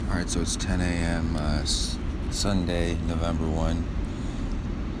Alright, so it's 10 a.m. Sunday, November 1.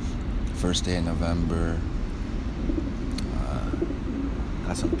 First day of November.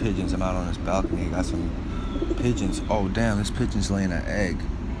 Got some pigeons. I'm out on this balcony. Got some pigeons. Oh, damn, this pigeon's laying an egg.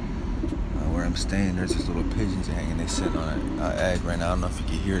 Where I'm staying, there's these little pigeons hanging. They sitting on an egg right now. I don't know if you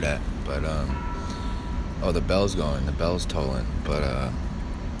can hear that, but, oh, the bell's going. The bell's tolling. But,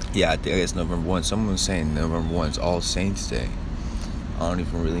 yeah, I think it's November 1. Someone was saying November 1 is All Saints Day. I don't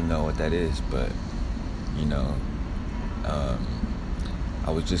even really know what that is, but, you know, I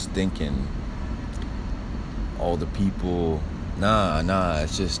was just thinking, all the people,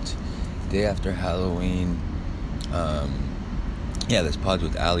 it's just day after Halloween. Yeah, this pod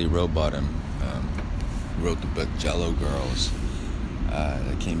with Ali Rowbottom, who wrote the book Jello Girls,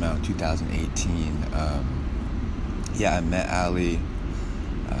 that came out in 2018. Yeah, I met Ali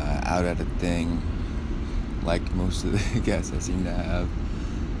out at a thing, like most of the guests I seem to have,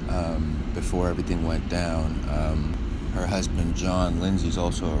 before everything went down. Her husband, John Lindsay's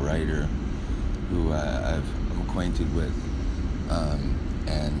also a writer who I'm acquainted with.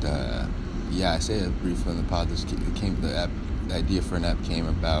 Yeah, I say it briefly on the pod. The idea for an app came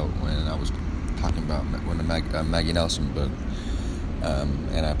about when I was talking about the Maggie Nelson book.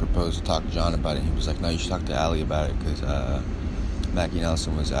 And I proposed to talk to John about it. He was like, no, you should talk to Ali about it, because Maggie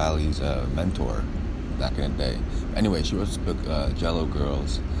Nelson was Ali's mentor back in the day. Anyway, she wrote this book, Jello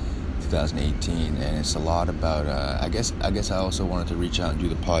Girls, 2018, and it's a lot about, I guess I also wanted to reach out and do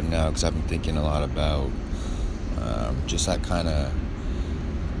the pod now, because I've been thinking a lot about just that kind of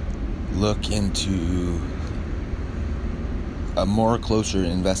look into a more closer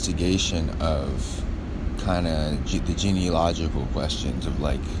investigation of kind of the genealogical questions of,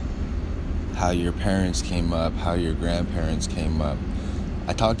 like, how your parents came up, how your grandparents came up.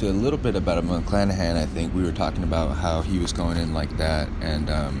 I talked to a little bit about it with McClanahan. I think we were talking about how he was going in like that, and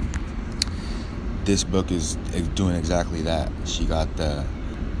this book is doing exactly that. She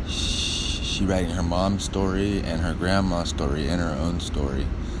writing her mom's story and her grandma's story and her own story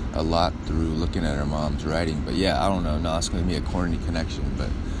a lot through looking at her mom's writing. But yeah, I don't know. No, it's going to be a corny connection, but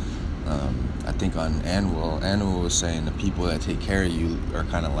I think on Annual was saying the people that take care of you are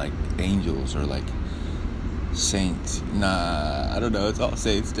kind of like angels or like saints. Nah, I don't know. It's All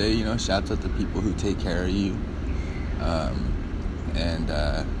Saints Day, you know. Shouts out to people who take care of you.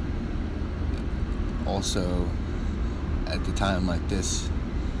 Also, at the time like this,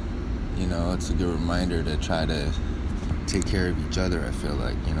 you know, it's a good reminder to try to take care of each other, I feel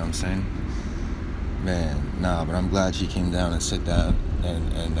like, you know what I'm saying? Man, but I'm glad she came down and sit down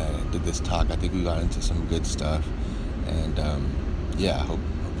and did this talk. I think we got into some good stuff. And, yeah, I hope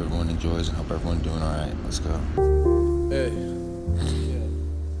everyone enjoys and hope everyone's doing all right. Let's go. Hey.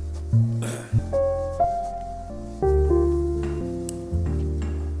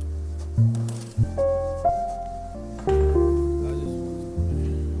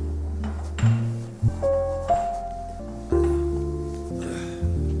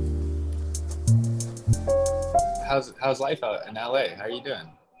 How's life out in LA? How are you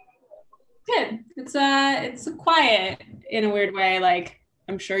doing? Good. It's quiet in a weird way. Like,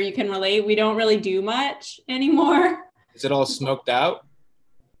 I'm sure you can relate. We don't really do much anymore. Is it all smoked out?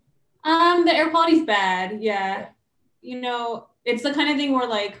 The air quality's bad. Yeah. You know, it's the kind of thing where,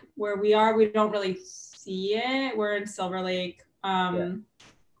 like, where we are, we don't really see it. We're in Silver Lake.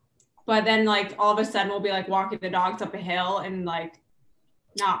 But then, like, all of a sudden we'll be like walking the dogs up a hill and like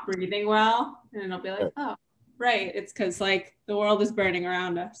not breathing well. And it'll be like, oh, right. It's because like the world is burning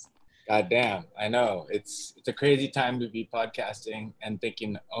around us. God damn, I know. It's a crazy time to be podcasting and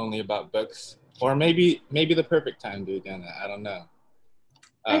thinking only about books. Or maybe the perfect time to be doing that. I don't know.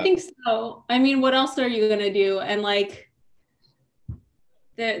 I think so. I mean, what else are you going to do? And like,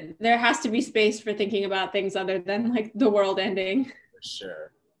 there has to be space for thinking about things other than like the world ending.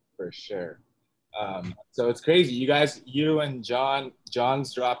 For sure. So it's crazy. You and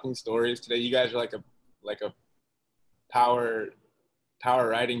John's dropping stories today. You guys are like a power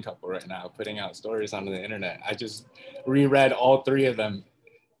writing couple right now, putting out stories onto the internet. I just reread all three of them,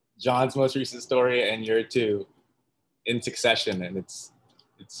 John's most recent story and your two, in succession, and it's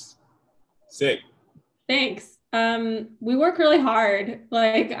sick. Thanks. We work really hard.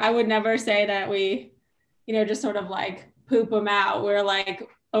 Like, I would never say that we, you know, just sort of like poop them out. We're like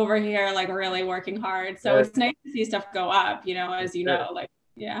over here, like really working hard. So it's nice to see stuff go up, you know, as you know, like,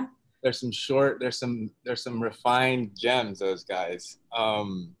 yeah. There's some refined gems, those guys.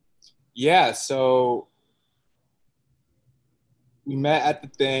 Yeah, so we met at the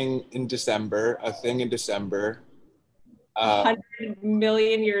thing in December, 100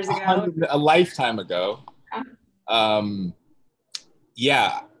 million years ago. A lifetime ago.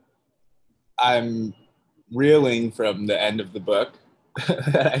 Yeah. I'm reeling from the end of the book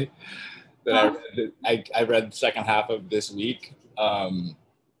that I read the second half of this week.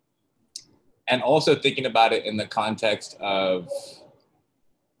 And also thinking about it in the context of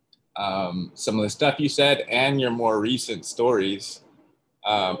some of the stuff you said and your more recent stories.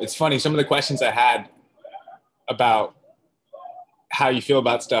 It's funny, some of the questions I had about how you feel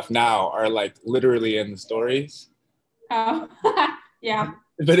about stuff now are like literally in the stories. Oh, yeah.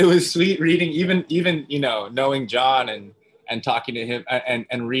 But it was sweet reading, even you know, knowing John and talking to him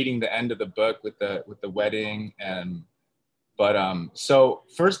and reading the end of the book with the wedding. So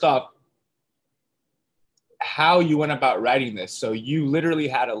first off, how you went about writing this. So you literally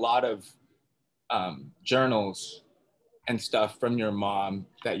had a lot of journals and stuff from your mom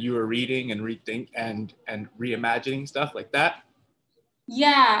that you were reading and and reimagining stuff like that.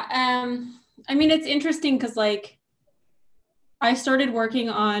 Yeah. I mean, it's interesting because like I started working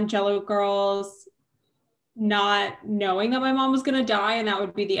on Jello Girls not knowing that my mom was going to die and that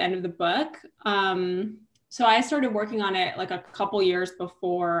would be the end of the book. So I started working on it like a couple years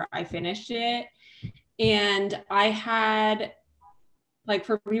before I finished it. And I had, like,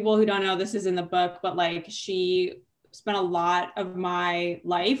 for people who don't know, this is in the book, but like she spent a lot of my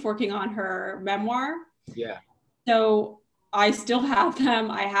life working on her memoir. Yeah. So I still have them.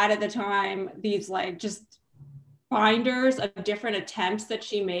 I had at the time these like just binders of different attempts that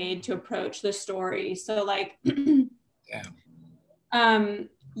she made to approach the story. So like, yeah.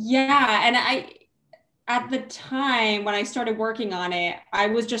 Yeah. And at the time when I started working on it, I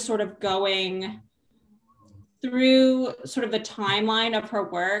was just sort of going through sort of the timeline of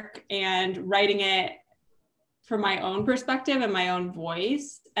her work and writing it from my own perspective and my own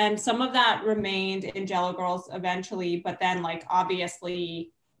voice. And some of that remained in Jello Girls eventually, but then like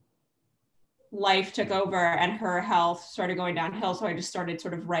obviously life took over and her health started going downhill. So I just started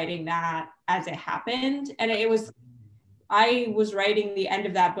sort of writing that as it happened. And I was writing the end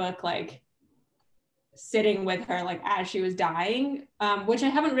of that book, like sitting with her, like as she was dying, which I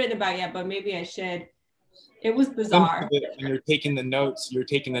haven't written about yet, but maybe I should. It was bizarre. And you're taking the notes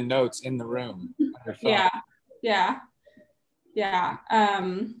in the room. Yeah.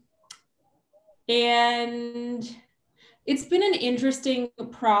 And it's been an interesting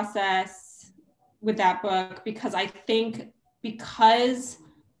process with that book because I think because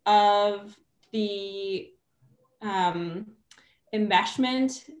of the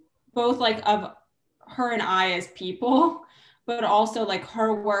enmeshment, both like of her and I as people, but also like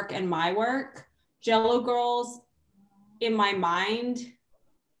her work and my work, Jello Girls in my mind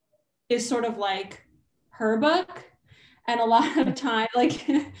is sort of like her book. And a lot of time, like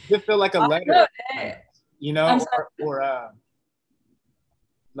you feel like a letter, you know, or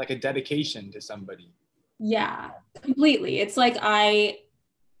like a dedication to somebody. Yeah, completely. It's like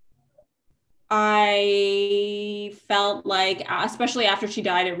I felt like, especially after she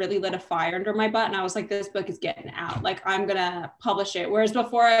died, it really lit a fire under my butt. And I was like, this book is getting out. Like, I'm going to publish it. Whereas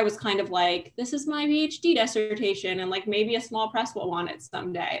before I was kind of like, this is my PhD dissertation. And like, maybe a small press will want it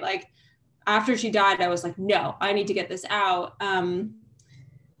someday. Like, after she died, I was like, no, I need to get this out. And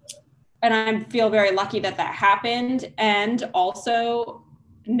I feel very lucky that happened. And also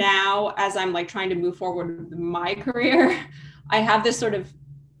now, as I'm like trying to move forward with my career, I have this sort of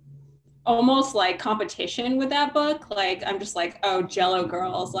almost like competition with that book. Like, I'm just like, oh, Jello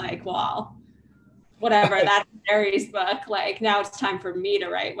Girls, like, well, whatever, that's Mary's book. Like, now it's time for me to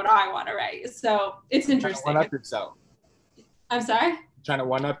write what I want to write. So it's interesting. Trying to one up yourself. I'm sorry? Trying to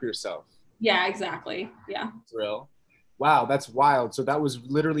one up yourself. Yeah, exactly. Yeah. That's real. Wow, that's wild. So that was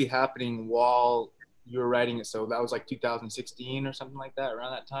literally happening while you were writing it. So that was like 2016 or something like that,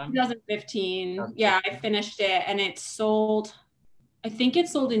 around that time? 2015. Yeah, I finished it and it sold, I think it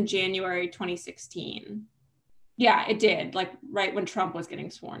sold in January 2016. Yeah, it did. Like right when Trump was getting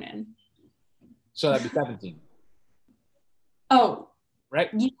sworn in. So that'd be 17. Oh, right?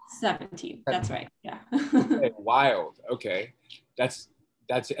 Yeah, 17. That's right. Yeah. Okay, wild. Okay. That's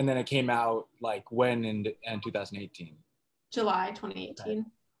and then it came out like when in 2018? July 2018. Okay.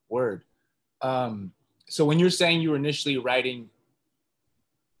 Word. So when you're saying you were initially writing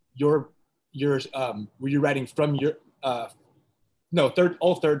were you writing from your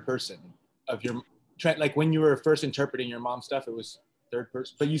third person of your, like when you were first interpreting your mom's stuff, it was third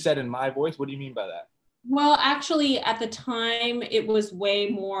person, but you said in my voice. What do you mean by that? Well, actually at the time it was way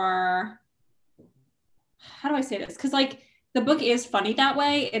more, how do I say this? Because like the book is funny that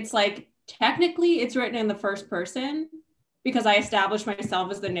way. It's like technically it's written in the first person because I established myself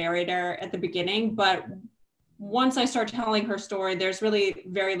as the narrator at the beginning, but once I start telling her story, there's really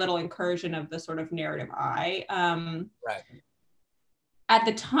very little incursion of the sort of narrative I. Right. at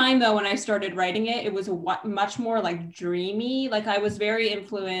the time though, when I started writing it, it was much more like dreamy. Like I was very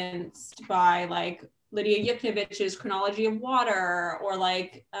influenced by like Lydia Yuknevich's Chronology of Water, or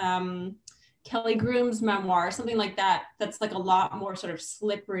like Kelly Groom's memoir, something like that. That's like a lot more sort of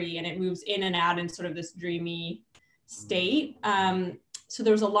slippery, and it moves in and out in sort of this dreamy state. So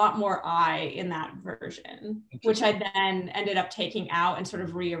there was a lot more I in that version, which I then ended up taking out and sort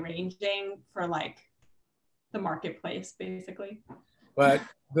of rearranging for like the marketplace, basically. But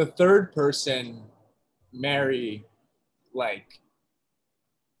the third person, Mary, like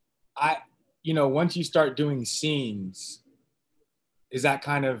once you start doing scenes, is that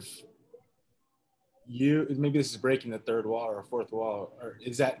kind of you? Maybe this is breaking the third wall or fourth wall, or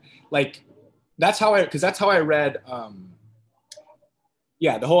is that like, that's how I read.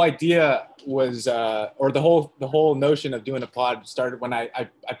 Yeah, the whole idea was, or the whole notion of doing a pod started when I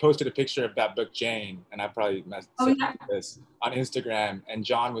posted a picture of that book, Jane, and I probably messed up this on Instagram, and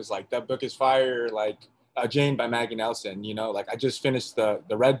John was like, that book is fire, like Jane by Maggie Nelson, like I just finished the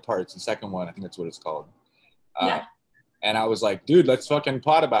red parts, the second one, I think that's what it's called. Yeah. And I was like, dude, let's fucking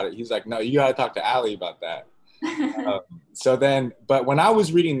pod about it. He's like, no, you gotta talk to Allie about that. So then, but when I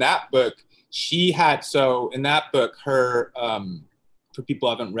was reading that book, in that book, her, for people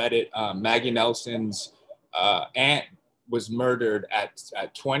who haven't read it, Maggie Nelson's aunt was murdered at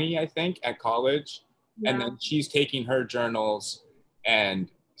 20, I think, at college. Yeah. And then she's taking her journals and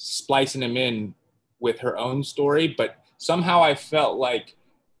splicing them in with her own story. But somehow I felt like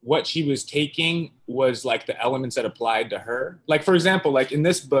what she was taking was like the elements that applied to her. Like, for example, like in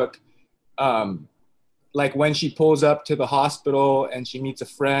this book, like when she pulls up to the hospital and she meets a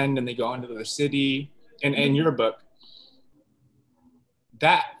friend and they go into the city, and in your book,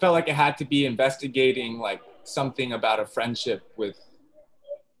 that felt like it had to be investigating like something about a friendship with,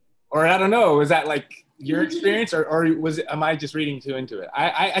 or I don't know, was that like your experience, or am I just reading too into it?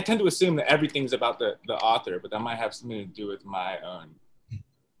 I tend to assume that everything's about the author, but that might have something to do with my own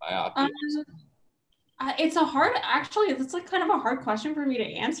myopia. It's like kind of a hard question for me to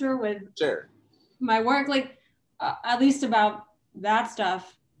answer with sure. my work, like at least about that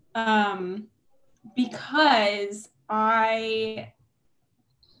stuff, because I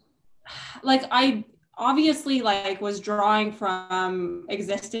obviously like was drawing from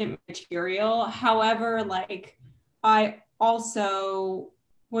existent material. However, like I also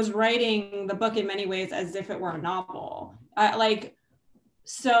was writing the book in many ways as if it were a novel.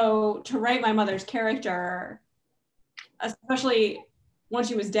 So to write my mother's character, especially when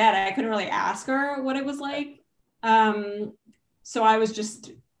she was dead, I couldn't really ask her what it was like. So I was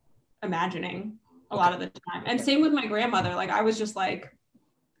just imagining a lot of the time. And same with my grandmother. Like I was just like,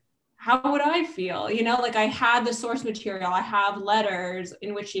 how would I feel? Like I had the source material. I have letters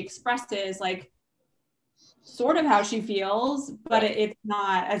in which she expresses like sort of how she feels, but it's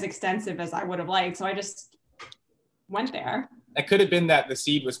not as extensive as I would have liked. So I just went there. It could have been that the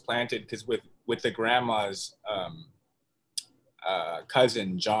seed was planted because with the grandma's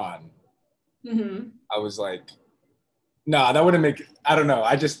cousin, John, I was like, no, that wouldn't make, I don't know.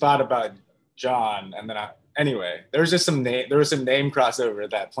 I just thought about John, and then anyway, there was some name crossover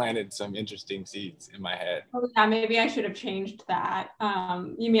that planted some interesting seeds in my head. Oh yeah, maybe I should have changed that.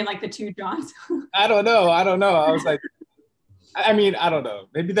 You mean like the two Johns? I don't know. I was like, I mean, I don't know.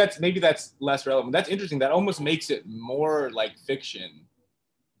 Maybe that's less relevant. That's interesting. That almost makes it more like fiction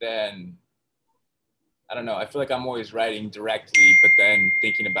than, I don't know. I feel like I'm always writing directly, but then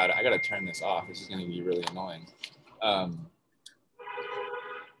thinking about it, I gotta turn this off. This is gonna be really annoying.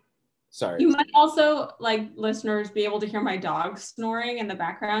 Sorry. You might also, like listeners, be able to hear my dog snoring in the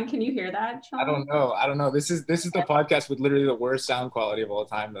background. Can you hear that, Sean? I don't know. This is the podcast with literally the worst sound quality of all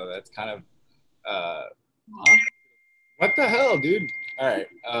time, though. That's kind of what the hell, dude? All right.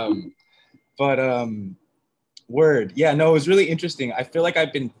 But word. Yeah, no, it was really interesting. I feel like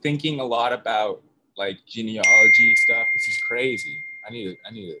I've been thinking a lot about like genealogy stuff. This is crazy. I need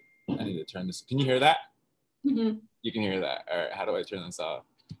to turn this. Can you hear that? Mm-hmm. You can hear that. All right. How do I turn this off?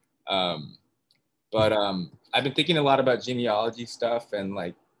 But I've been thinking a lot about genealogy stuff and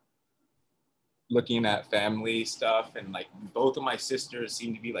like looking at family stuff, and like both of my sisters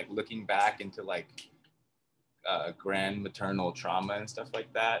seem to be like looking back into like grand maternal trauma and stuff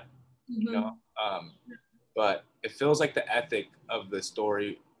like that, but it feels like the ethic of the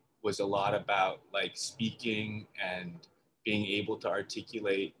story was a lot about like speaking and being able to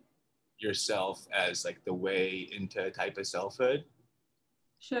articulate yourself as like the way into a type of selfhood.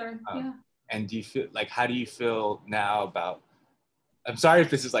 Sure. Yeah. And do you feel like, how do you feel now about, I'm sorry if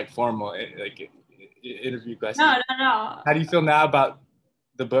this is like formal, like interview question. No. How do you feel now about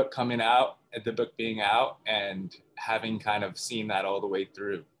the book coming out the book being out and having kind of seen that all the way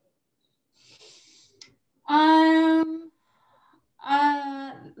through?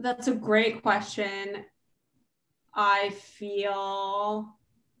 That's a great question. I feel,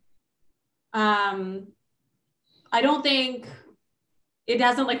 I don't think it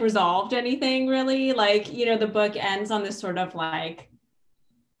hasn't like resolved anything really. Like, you know, the book ends on this sort of like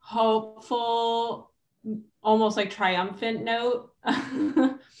hopeful, almost like triumphant note.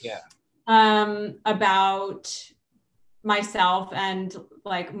 Yeah. About myself and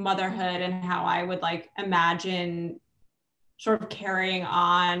like motherhood and how I would like imagine sort of carrying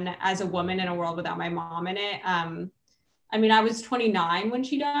on as a woman in a world without my mom in it. I mean, I was 29 when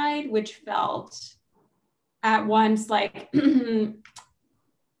she died, which felt at once like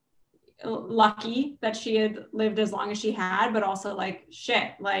lucky that she had lived as long as she had, but also like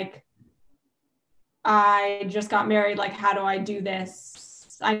shit, like I just got married. Like, how do I do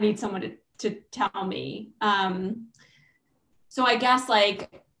this? I need someone to tell me. So I guess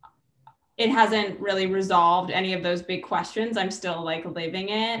like it hasn't really resolved any of those big questions. I'm still like living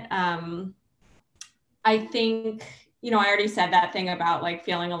it. I think, you know, I already said that thing about like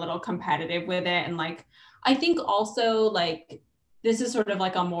feeling a little competitive with it. And like, I think also like, this is sort of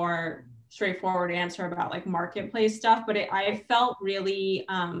like a more straightforward answer about like marketplace stuff, but I felt really,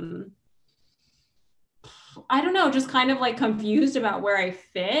 I don't know, just kind of like confused about where I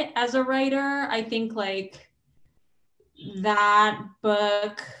fit as a writer. I think like that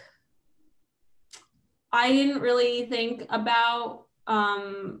book, I didn't really think about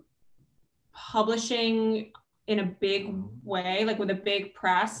publishing in a big way, like with a big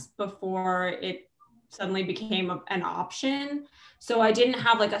press before it suddenly became an option. So I didn't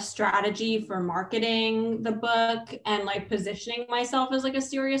have like a strategy for marketing the book and like positioning myself as like a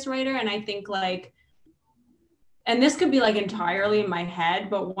serious writer. And I think like, and this could be like entirely in my head,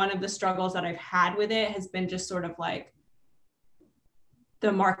 but one of the struggles that I've had with it has been just sort of like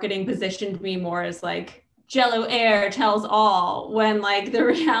the marketing positioned me more as like Jello Air tells all, when like the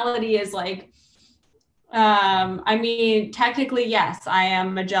reality is like, I mean, technically, yes, I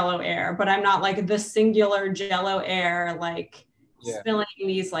am a Jello Air, but I'm not like the singular Jello Air, like spilling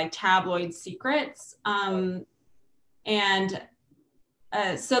these like tabloid secrets. So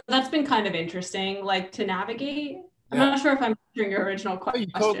that's been kind of interesting, like to navigate. I'm not sure if I'm answering your original question.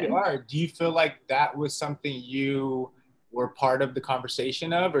 You totally are. Do you feel like that was something you were part of the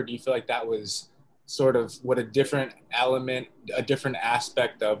conversation of, or do you feel like that was sort of what a different element, a different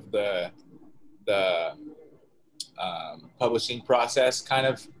aspect of the publishing process kind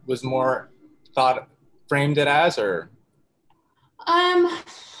of was more framed it as, or?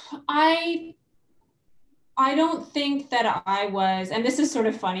 I don't think that I was, and this is sort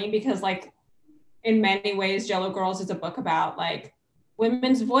of funny because like in many ways, Jello Girls is a book about like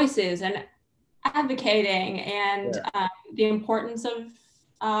women's voices and advocating and the importance of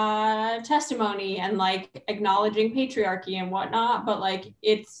testimony and like acknowledging patriarchy and whatnot. But like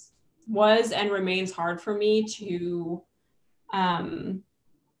was and remains hard for me to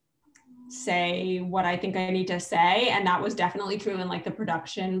say what I think I need to say. And that was definitely true in like the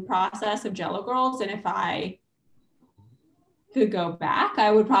production process of Jello Girls. And if I could go back, I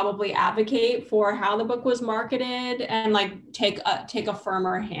would probably advocate for how the book was marketed and like take a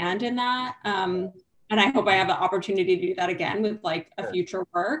firmer hand in that. And I hope I have the opportunity to do that again with like a future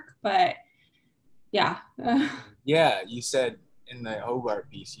work. But yeah. Yeah, you said in the Hogarth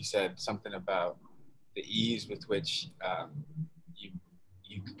piece, you said something about the ease with which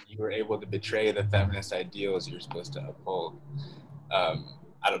you were able to betray the feminist ideals you're supposed to uphold. I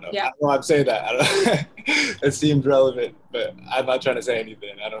don't know. Yeah. I don't know why I'm saying that. I don't it seems relevant, but I'm not trying to say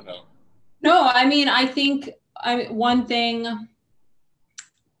anything. I don't know. No, I mean, I think one thing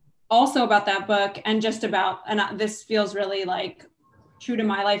also about that book and just about, and this feels really like true to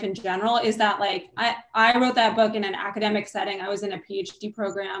my life in general, is that like, I wrote that book in an academic setting. I was in a PhD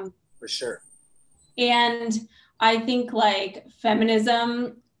program. For sure. And I think like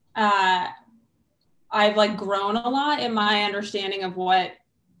feminism, I've like grown a lot in my understanding of what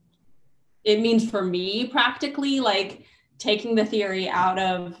it means for me practically, like taking the theory out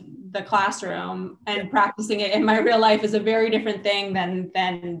of the classroom and practicing it in my real life is a very different thing than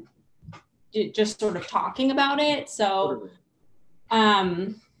just sort of talking about it. So,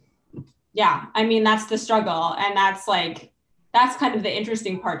 yeah, I mean, that's the struggle. And that's kind of the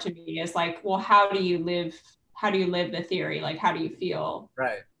interesting part to me is like, well, how do you live the theory? Like, how do you feel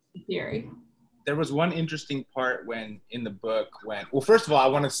the theory? There was one interesting part in the book well, first of all, I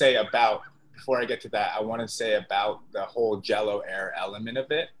want to say before I get to that, I want to say about the whole Jello Air element of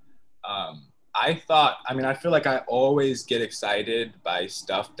it. I feel like I always get excited by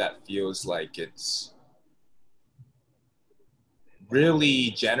stuff that feels like it's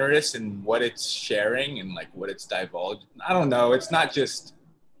really generous in what it's sharing and like what it's divulged. I don't know. It's not just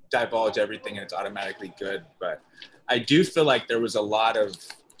divulge everything and it's automatically good, but I do feel like there was a lot of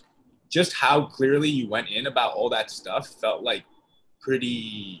just how clearly you went in about all that stuff felt like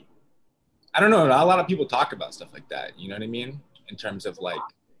pretty, I don't know, not a lot of people talk about stuff like that, you know what I mean? In terms of like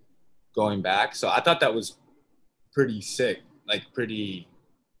going back. So I thought that was pretty sick, like pretty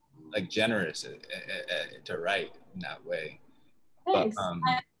like generous to write in that way. Thanks.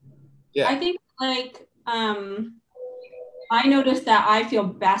 But yeah. I think like I noticed that I feel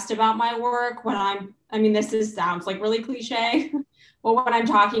best about my work when sounds like really cliche, but when I'm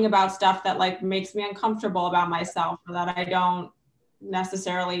talking about stuff that like makes me uncomfortable about myself or that I don't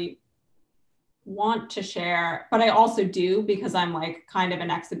necessarily want to share, but I also do because I'm like kind of an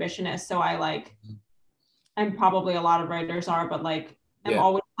exhibitionist. So I like, and probably a lot of writers are, but like I'm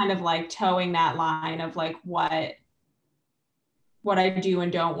always kind of like towing that line of like what I do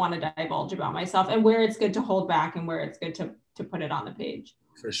and don't want to divulge about myself and where it's good to hold back and where it's good to put it on the page.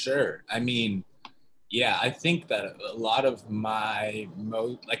 For sure. I mean, yeah, I think that a lot of my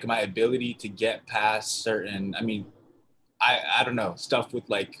ability to get past certain, I don't know, stuff with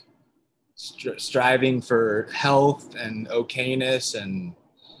like striving for health and okayness and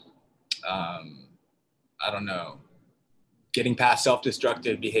I don't know, getting past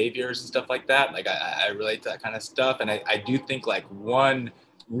self-destructive behaviors and stuff like that. Like I relate to that kind of stuff. And I do think like one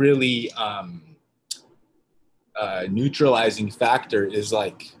really neutralizing factor is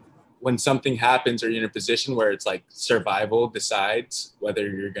like when something happens or you're in a position where it's like survival decides whether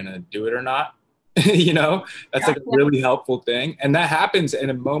you're gonna do it or not. You know, that's like a really helpful thing. And that happens in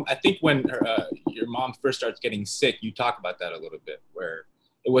a moment. I think when your mom first starts getting sick, you talk about that a little bit where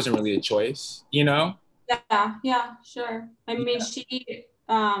it wasn't really a choice, you know? Yeah, sure. I mean, she,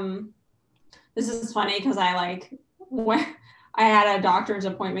 this is funny because when I had a doctor's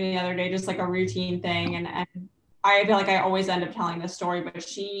appointment the other day, just like a routine thing. And I feel like I always end up telling this story, but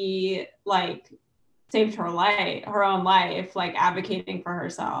she like saved her own life, like advocating for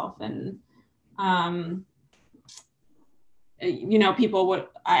herself. And, you know, people would,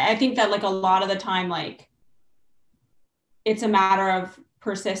 I think that like a lot of the time, like it's a matter of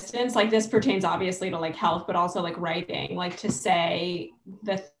persistence. Like this pertains obviously to like health, but also like writing, like to say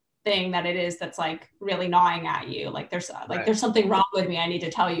the thing that it is that's like really gnawing at you. Like there's something wrong with me. I need to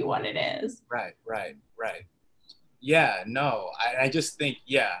tell you what it is. Right. Yeah, no, I just think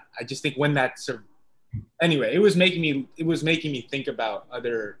when that's anyway, it was making me think about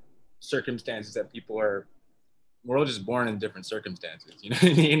other circumstances that we're all just born in different circumstances, you know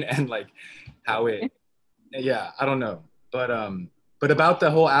what I mean? And like how I don't know. But about the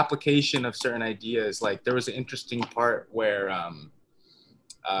whole application of certain ideas, like there was an interesting part where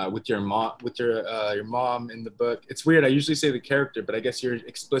with your mom in the book. It's weird. I usually say the character, but I guess you're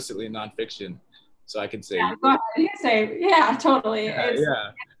explicitly nonfiction, so I can say. Yeah, go ahead. You can say, yeah, totally. It's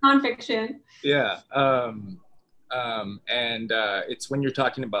nonfiction. Yeah. And it's when you're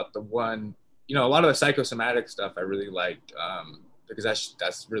talking about the one, you know, a lot of the psychosomatic stuff I really liked because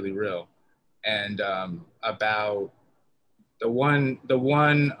that's really real, and about the one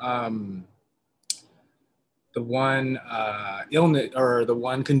illness or the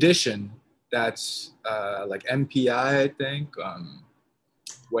one condition that's like MPI, I think,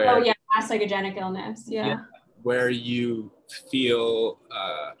 where psychogenic illness, where you feel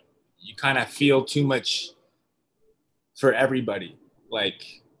you kind of feel too much for everybody,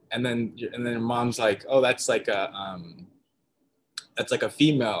 like, and then mom's like, oh, that's like a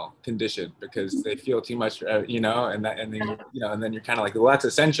female condition because they feel too much, you know, and then you know, and then you're kind of like, well, that's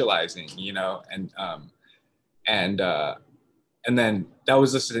essentializing, you know, and then that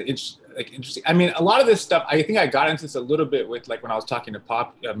was just interesting. I mean, a lot of this stuff, I think I got into this a little bit with like when I was talking to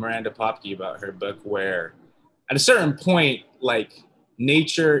Miranda Popke about her book, where at a certain point, like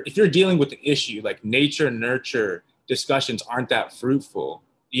nature, if you're dealing with an issue, like nature nurture discussions aren't that fruitful.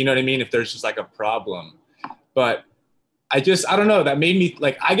 You know what I mean? If there's just like a problem, but I don't know, that made me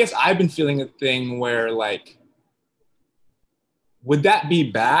like, I guess I've been feeling a thing where like, would that be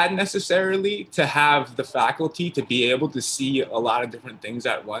bad necessarily to have the faculty to be able to see a lot of different things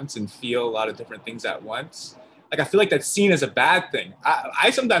at once and feel a lot of different things at once? Like, I feel like that's seen as a bad thing.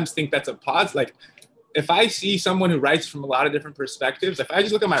 I sometimes think that's a positive. Like, if I see someone who writes from a lot of different perspectives, if I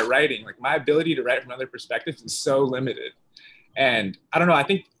just look at my writing, like my ability to write from other perspectives is so limited. And I don't know, I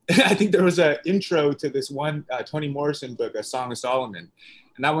think there was an intro to this one Toni Morrison book, A Song of Solomon.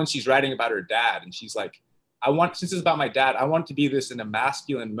 And that one, she's writing about her dad. And she's like, since it's about my dad, I want to be this in a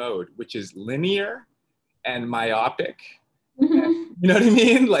masculine mode, which is linear and myopic. You know what I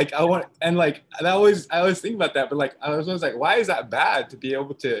mean? Like I always think about that, but like I was always like, why is that bad to be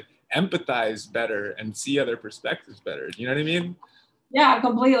able to empathize better and see other perspectives better? You know what I mean? Yeah,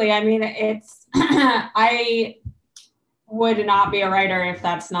 completely. I mean, it's I would not be a writer if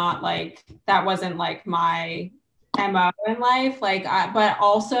that wasn't like my MO in life. Like, but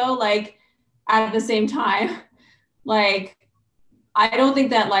also like at the same time, like I don't think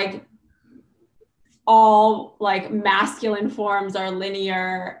that like all like masculine forms are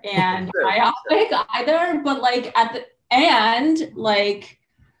linear and myopic either, but like at the end, like,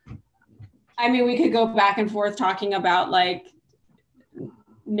 I mean, we could go back and forth talking about like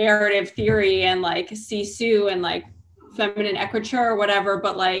narrative theory and like Sisu and like feminine écriture or whatever,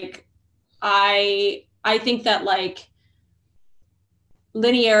 but like I think that like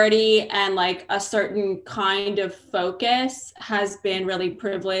linearity and like a certain kind of focus has been really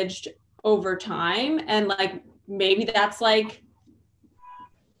privileged over time, and like maybe that's like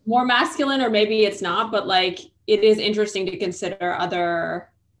more masculine or maybe it's not, but like it is interesting to consider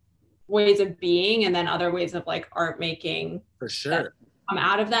other ways of being and then other ways of like art making for sure come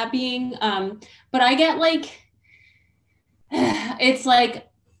out of that being. But I get like it's like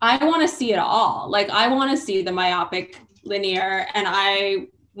I want to see it all. Like I want to see the myopic linear, and I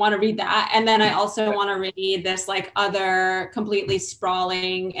want to read that, and then I also want to read this like other completely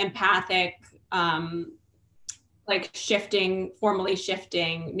sprawling empathic like formally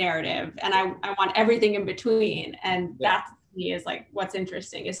shifting narrative, and I want everything in between, and that to me is like what's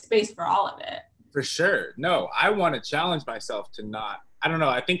interesting, is space for all of it. For sure. No, I want to challenge myself to not, I don't know,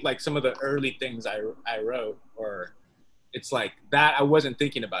 I think like some of the early things I wrote, or it's like that I wasn't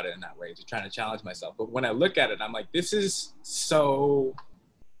thinking about it in that way, to trying to challenge myself, but when I look at it I'm like, this is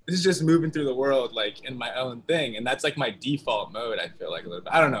just moving through the world like in my own thing, and that's like my default mode. I feel like a little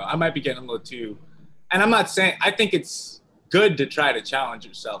bit, I don't know, I might be getting a little too, and I'm not saying, I think it's good to try to challenge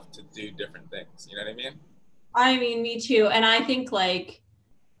yourself to do different things, you know what I mean? I mean, me too. And I think like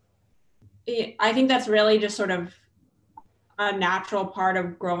that's really just sort of a natural part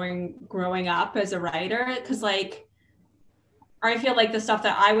of growing up as a writer, because like I feel like the stuff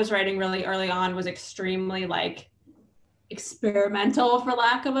that I was writing really early on was extremely like experimental, for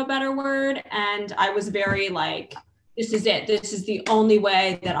lack of a better word. And I was very like, this is it. This is the only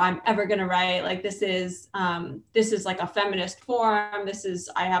way that I'm ever going to write. Like, this is like a feminist form.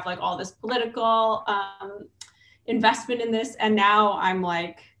 I have like all this political investment in this. And now I'm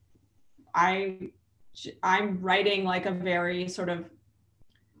like, I'm writing like a very sort of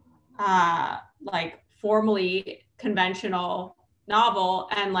like formally conventional novel,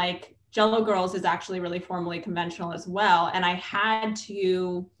 and like Jello Girls is actually really formally conventional as well. And I had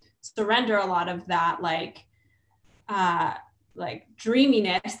to surrender a lot of that like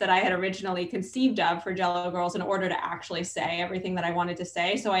dreaminess that I had originally conceived of for Jello Girls in order to actually say everything that I wanted to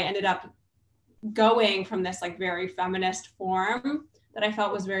say. So I ended up going from this like very feminist form that I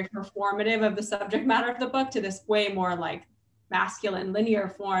felt was very performative of the subject matter of the book to this way more like masculine linear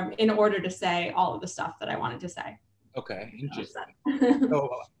form in order to say all of the stuff that I wanted to say. Okay, interesting. So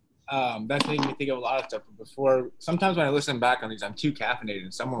that's making me think of a lot of stuff. Before, sometimes when I listen back on these, I'm too caffeinated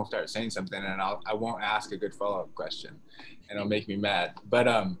and someone will start saying something and I won't ask a good follow-up question and it'll make me mad.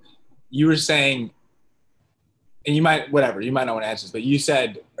 But you were saying, and you might not want to answer this, but you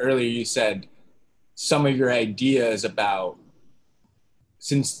said earlier, some of your ideas about,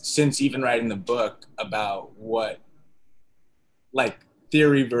 since even writing the book, about what like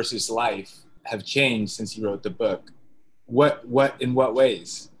theory versus life have changed since you wrote the book. What in what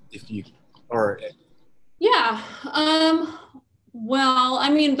ways, Yeah. Well, I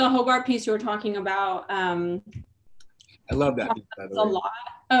mean, the Hogarth piece you were talking about. I love that piece, by the way. A lot.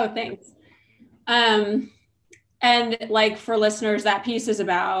 Oh, thanks. And like for listeners, that piece is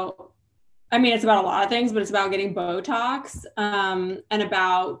about, I mean, it's about a lot of things, but it's about getting Botox, and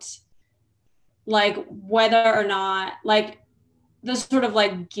about like whether or not like the sort of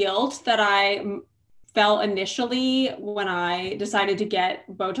like guilt that I felt initially when I decided to get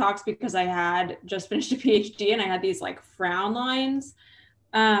Botox, because I had just finished a PhD and I had these like frown lines.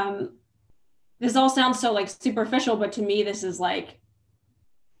 This all sounds so like superficial, but to me, this is what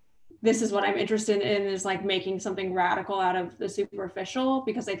I'm interested in, is like making something radical out of the superficial,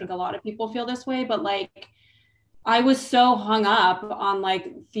 because I think a lot of people feel this way. But like, I was so hung up on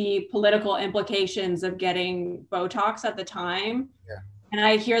like the political implications of getting Botox at the time. Yeah. And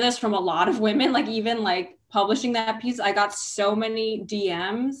I hear this from a lot of women, like even like publishing that piece, I got so many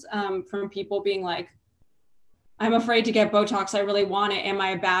DMs from people being like, I'm afraid to get Botox. I really want it. Am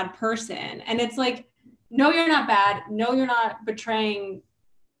I a bad person? And it's like, no, you're not bad. No, you're not betraying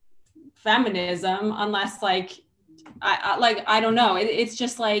feminism unless like, I don't know. It's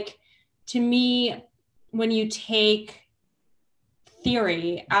just like, to me, when you take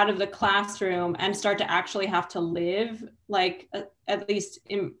theory out of the classroom and start to actually have to live, like, at least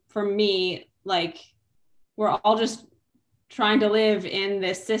for me, like, we're all just trying to live in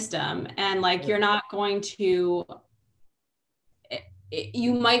this system, and like, you're not going to,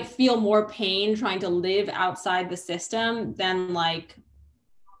 you might feel more pain trying to live outside the system than like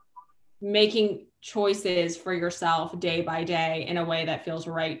making choices for yourself day by day in a way that feels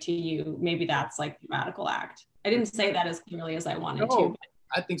right to you. Maybe that's like the radical act. I didn't say that as clearly as I wanted to. But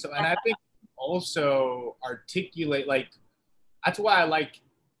I think so. And I think also articulate, like, that's why I like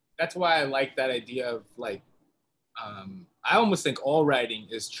that idea of like, I almost think all writing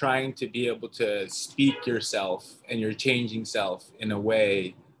is trying to be able to speak yourself and your changing self in a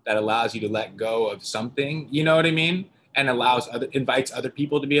way that allows you to let go of something, you know what I mean? And invites other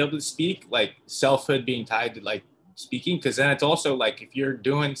people to be able to speak, like selfhood being tied to like speaking. Cause then it's also like, if you're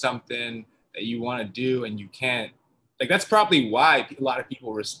doing something that you want to do and you can't, like, that's probably why a lot of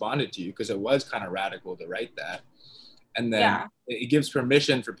people responded to you, because it was kind of radical to write that. And then it gives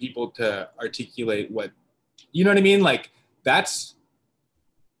permission for people to articulate what, you know what I mean? Like, that's,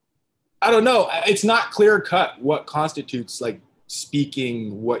 I don't know. It's not clear cut what constitutes like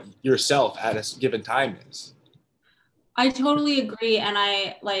speaking what yourself at a given time is. I totally agree. And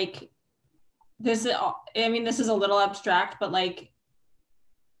I like this. I mean, this is a little abstract, but like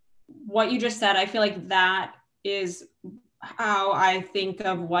what you just said, I feel like that is how I think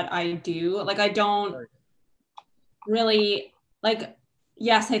of what I do. Like, I don't really like,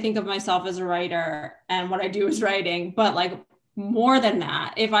 yes, I think of myself as a writer and what I do is writing, but like more than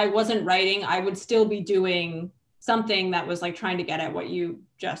that, if I wasn't writing, I would still be doing something that was like trying to get at what you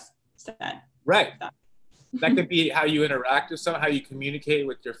just said. Right. That could be how you interact with someone, how you communicate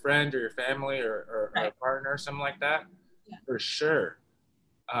with your friend or your family or a partner or something like that. Yeah. For sure.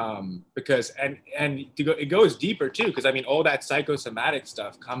 Because and it goes deeper too, because I mean, all that psychosomatic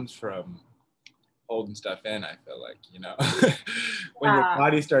stuff comes from holding stuff in. I feel like, you know, when your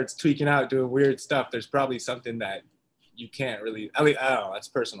body starts tweaking out, doing weird stuff, there's probably something that you can't really, I mean, I don't know, that's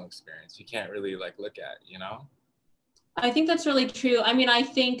personal experience, you can't really like look at, you know. I think that's really true. I mean, I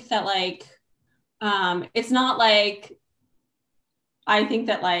think that like it's not like, I think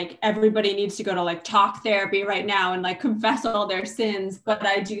that like everybody needs to go to like talk therapy right now and like confess all their sins, but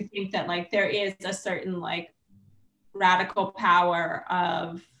I do think that like there is a certain like radical power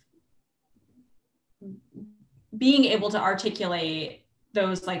of being able to articulate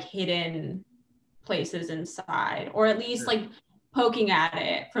those like hidden places inside, or at least like poking at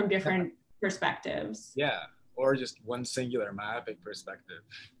it from different perspectives. Yeah, or just one singular myopic perspective.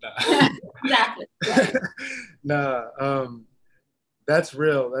 Exactly. No, that's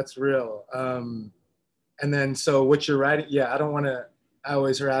real. And then, so what you're writing, I don't want to, I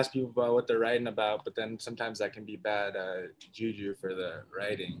always harass people about what they're writing about, but then sometimes that can be bad juju for the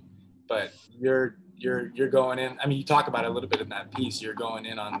writing. But you're going in, I mean, you talk about it a little bit in that piece, you're going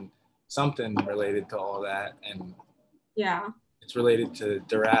in on something related to all that, and it's related to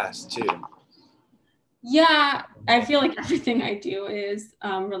Duras too. Yeah, I feel like everything I do is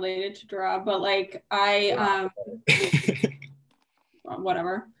related to Duras, but like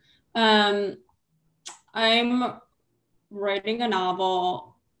whatever. I'm writing a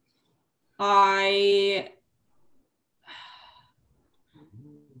novel.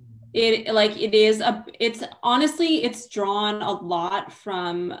 It's honestly, it's drawn a lot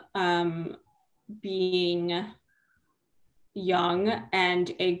from being young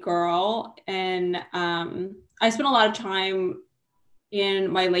and a girl, and I spent a lot of time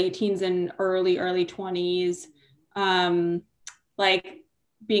in my late teens and early 20s like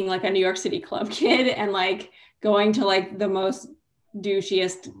being like a New York City club kid and like going to like the most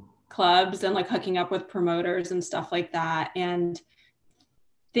douchiest clubs and like hooking up with promoters and stuff like that, and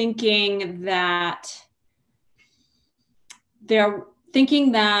thinking that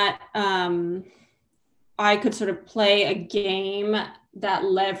I could sort of play a game that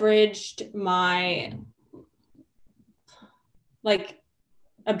leveraged my like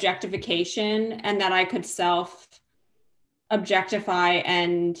objectification, and that I could self objectify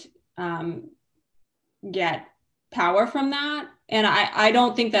and get power from that. And I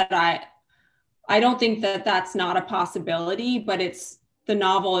don't think that that's not a possibility, but the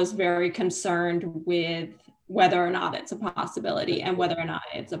novel is very concerned with whether or not it's a possibility and whether or not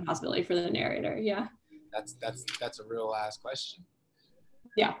it's a possibility for the narrator. Yeah. That's a real ass question.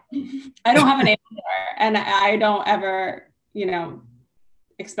 Yeah. I don't have an answer, and I don't ever,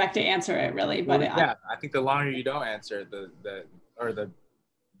 expect to answer it really, but well, yeah, I think the longer you don't answer, the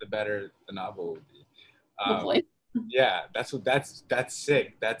better the novel would be. Hopefully. Yeah, that's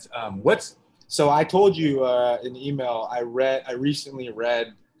sick. That's so I told you in email I recently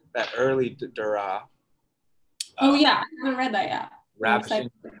read that early Dara. Oh yeah, I haven't read that yet. Ravishing.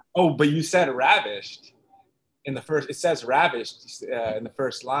 Oh, but you said ravished in the first. It says ravished in the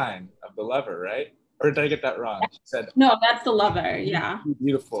first line of The Lover, right? Or did I get that wrong? She said no, that's The Lover. Yeah.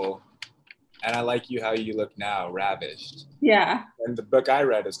 Beautiful, and I like you how you look now, ravished. Yeah. And the book I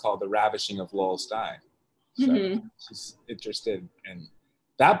read is called The Ravishing of Lowell Stein. So she's interested in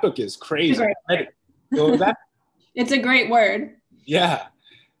that book. Is crazy. It's a great word. Yeah,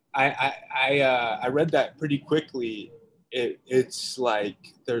 I read that pretty quickly. It's like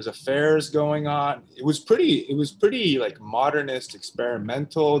there's affairs going on. It was pretty like modernist,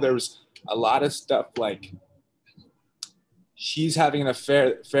 experimental. There was a lot of stuff like she's having an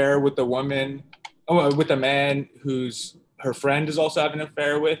affair with a woman, with a man who's her friend is also having an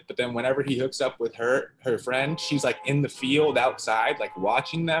affair with, but then whenever he hooks up with her friend, she's like in the field outside, like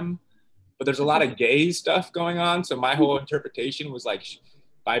watching them. But there's a lot of gay stuff going on. So my whole interpretation was like,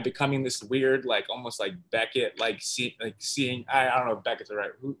 by becoming this weird, like almost like Beckett, seeing, I don't know if Beckett's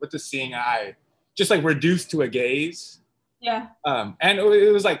right. What's the seeing eye? Just like reduced to a gaze. Yeah. And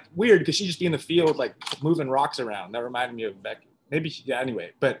it was like weird because she'd just be in the field, like moving rocks around. That reminded me of Beckett. Maybe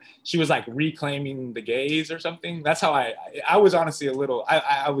anyway, but she was like reclaiming the gaze or something. That's how I was honestly a little,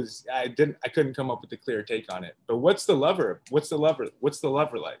 I couldn't come up with a clear take on it. But what's The Lover? What's The Lover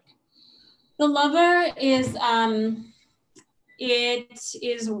like? The Lover is, it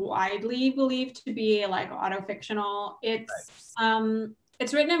is widely believed to be like autofictional.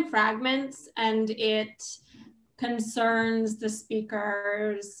 It's written in fragments and it concerns the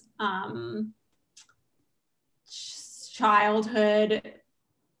speaker's childhood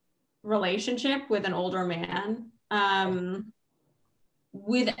relationship with an older man,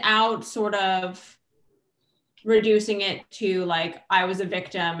 without sort of reducing it to like I was a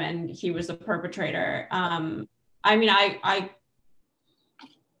victim and he was a perpetrator. I mean, I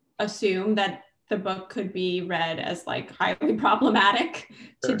assume that the book could be read as like highly problematic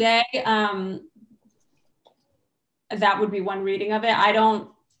today. That would be one reading of it.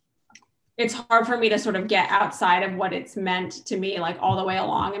 It's hard for me to sort of get outside of what it's meant to me, like all the way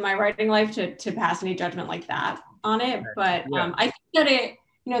along in my writing life to pass any judgment like that on it. But I think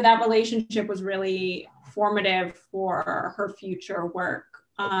that that relationship was really formative for her future work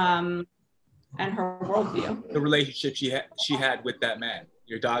and her worldview. The relationship she had with that man,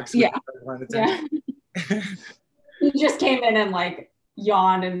 your dog's. Yeah. He just came in and like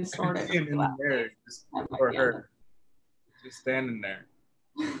yawned and sort of. Came in there, for her, just standing there.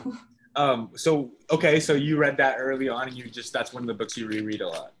 So you read that early on, and that's one of the books you reread a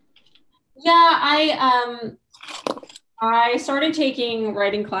lot. Yeah, I started taking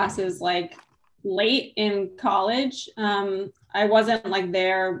writing classes like late in college. I wasn't like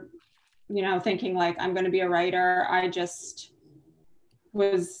there, thinking like I'm going to be a writer. I just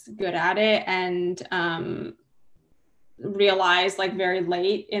was good at it and realized like very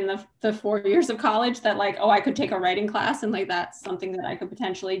late in the 4 years of college that like, oh, I could take a writing class and like that's something that I could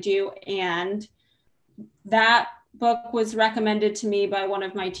potentially do. And that book was recommended to me by one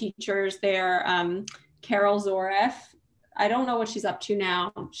of my teachers there, Carol Zoreff. I don't know what she's up to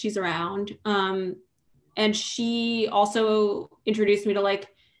now. She's around. And she also introduced me to like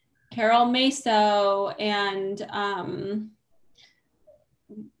Carol Meso and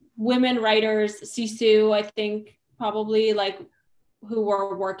women writers, Sisu, I think, probably like who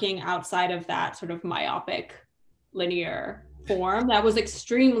were working outside of that sort of myopic linear form that was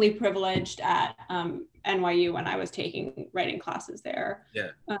extremely privileged at NYU when I was taking writing classes there.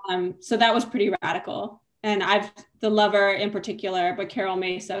 Yeah. So that was pretty radical. And The Lover in particular, but Carol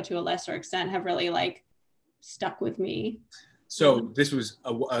Meso to a lesser extent have really like stuck with me. So this was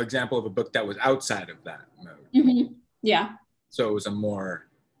an example of a book that was outside of that mode. Mm-hmm. Yeah. So it was a more,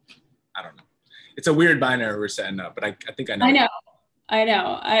 I don't know. It's a weird binary we're setting up, but I think I know. I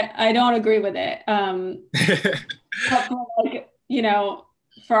know. I don't agree with it. But for, like,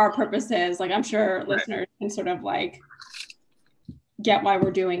 for our purposes, like I'm sure listeners can sort of like get why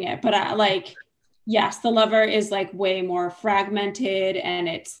we're doing it. But yes, The Lover is like way more fragmented and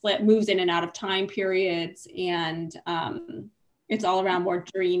it moves in and out of time periods and it's all around more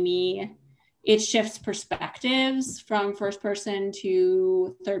dreamy. It shifts perspectives from first person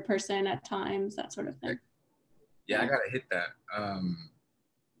to third person at times, that sort of thing. Yeah, I gotta hit that.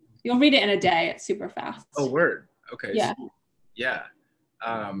 You'll read it in a day. It's super fast. Oh, word. Okay. Yeah. Yeah.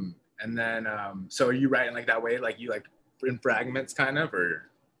 And then, so are you writing like that way? Like you like in fragments kind of,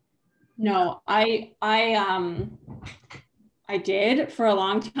 or? No, I did for a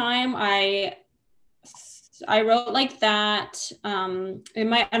long time. I wrote like that in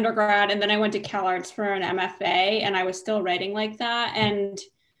my undergrad, and then I went to CalArts for an MFA, and I was still writing like that. And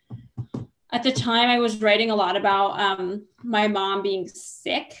at the time, I was writing a lot about my mom being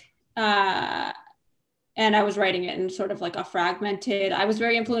sick, and I was writing it in sort of like a fragmented. I was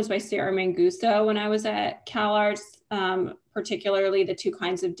very influenced by Sarah Mangusto when I was at CalArts, particularly The Two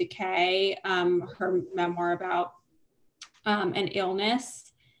Kinds of Decay, her memoir about an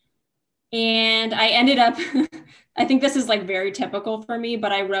illness. And I ended up, I think this is like very typical for me,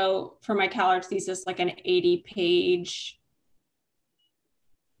 but I wrote for my CalArts thesis like an 80-page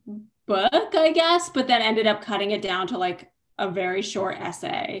book, I guess, but then ended up cutting it down to like a very short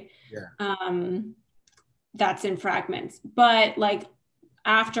essay. That's in fragments. But like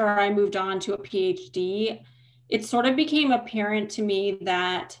after I moved on to a PhD, it sort of became apparent to me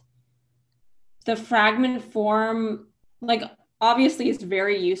that the fragment form, like obviously is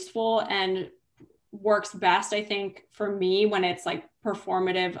very useful and works best, I think, for me when it's like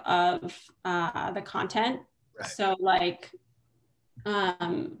performative of the content. Right. So like,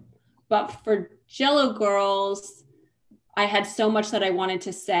 but for Jello Girls, I had so much that I wanted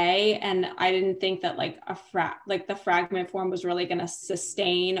to say, and I didn't think that like the fragment form was really going to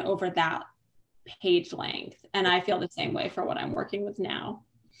sustain over that page length. And I feel the same way for what I'm working with now.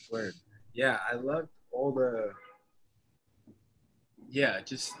 Word. Yeah, I loved all the. Yeah,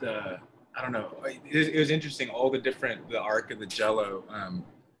 just I don't know. It was interesting, all the arc of the Jello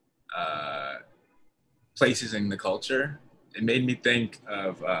places in the culture. It made me think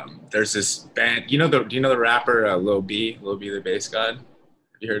of there's this band. Do you know the rapper Lil B the Bass God? Have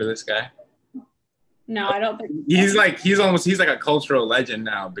you heard of this guy? No, I don't think he's like a cultural legend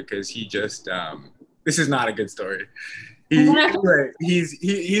now because he just this is not a good story. He's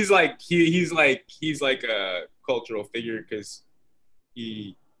like a cultural figure because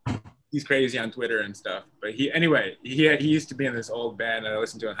he's crazy on Twitter and stuff. But he used to be in this old band that I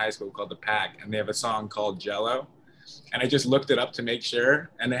listened to in high school called The Pack, and they have a song called Jello. And I just looked it up to make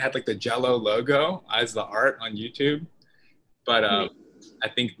sure, and they had like the Jello logo as the art on YouTube. But I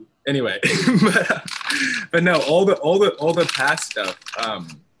think anyway, but no, all the past stuff.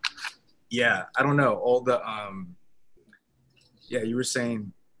 Yeah, I don't know, all the yeah, you were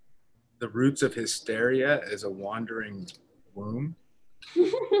saying the roots of hysteria is a wandering womb.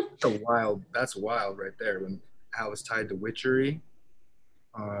 That's wild right there, when how it's tied to witchery.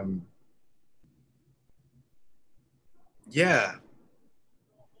 Yeah,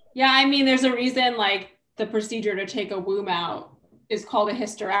 I mean, there's a reason like the procedure to take a womb out is called a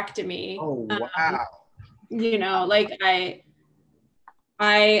hysterectomy. Oh wow. Like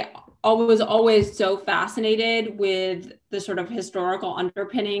I was always so fascinated with the sort of historical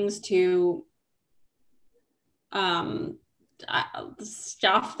underpinnings to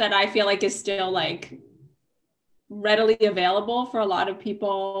stuff that I feel like is still like readily available for a lot of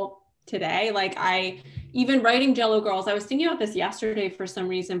people today. Like even writing Jello Girls, I was thinking about this yesterday for some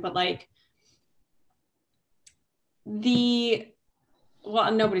reason, but like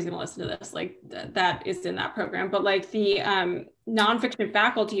nobody's gonna listen to this, like that is in that program, but like the nonfiction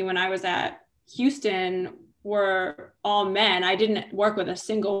faculty when I was at Houston were all men. I didn't work with a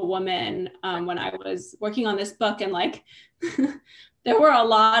single woman when I was working on this book, and like there was a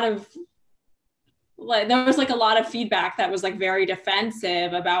lot of feedback that was like very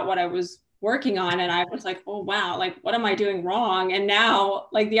defensive about what I was working on, and I was like, oh wow, like what am I doing wrong? And now,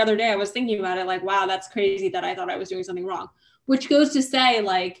 like the other day I was thinking about it, like wow, that's crazy that I thought I was doing something wrong. Which goes to say,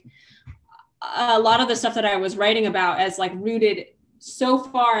 like a lot of the stuff that I was writing about as like rooted so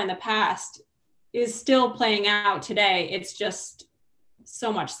far in the past is still playing out today. It's just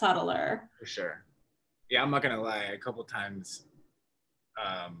so much subtler. For sure. Yeah, I'm not gonna lie, a couple times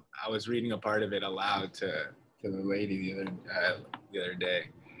I was reading a part of it aloud to the lady the other day,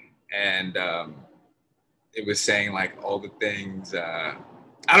 and it was saying like all the things.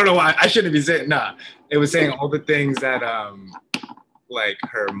 I don't know why I shouldn't be saying. Nah, it was saying all the things that like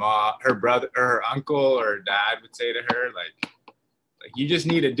her mom, her brother, or her uncle or dad would say to her, like you just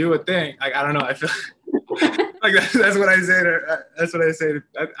need to do a thing. Like I don't know. I feel like that's what I say to her. That's what I say.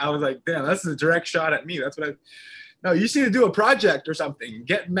 I was like, damn, that's a direct shot at me. That's what I. No, you just need to do a project or something.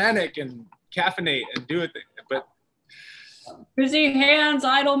 Get manic and caffeinate and do a thing. But busy hands,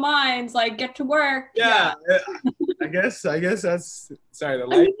 idle minds. Like get to work. Yeah. I guess that's sorry. The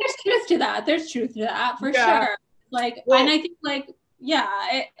light. I mean, there's truth to that. There's truth to that for sure. Like, well, and I think like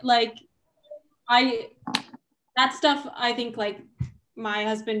that stuff. I think like my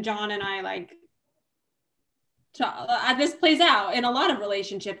husband John and I like this plays out in a lot of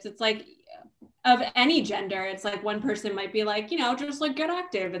relationships. It's like of any gender, it's like one person might be like, just like get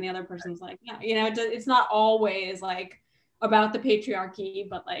active, and the other person's like, yeah, it's not always like about the patriarchy,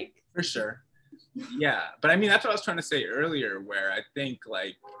 but like for sure. Yeah, but I mean, that's what I was trying to say earlier, where I think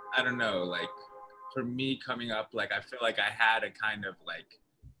like, I don't know, like for me coming up, like I feel like I had a kind of like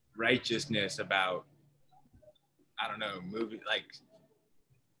righteousness about, I don't know, movie, like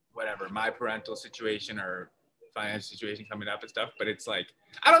whatever, my parental situation or financial situation coming up and stuff. But it's like,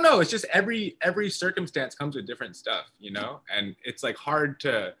 I don't know, it's just every circumstance comes with different stuff, and it's like hard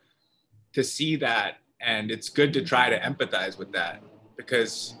to see that. And it's good to try to empathize with that,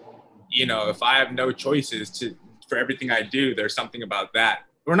 because if I have no choices for everything I do, there's something about that,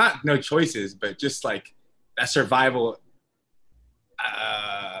 or not no choices, but just like that survival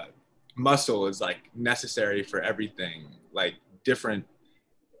muscle is like necessary for everything. Like different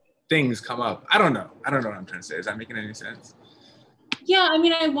things come up. I don't know what I'm trying to say. Is that making any sense? Yeah, I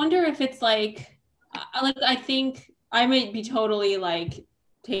mean, I wonder if it's like I think I might be totally like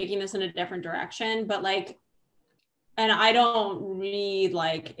taking this in a different direction, but like, and I don't read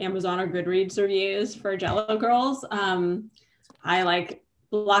like Amazon or Goodreads reviews for Jello Girls. I like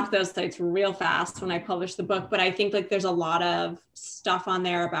block those sites real fast when I publish the book, but I think like there's a lot of stuff on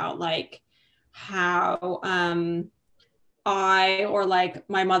there about like how I or like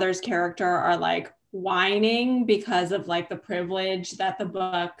my mother's character are like whining because of like the privilege that the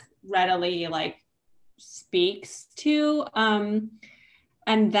book readily like speaks to,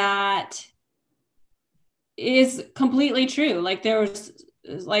 and that is completely true. Like there was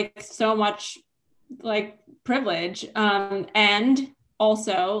like so much like privilege, and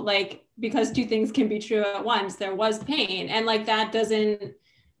also like because two things can be true at once, there was pain, and like that doesn't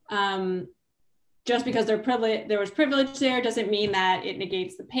just because there was privilege there doesn't mean that it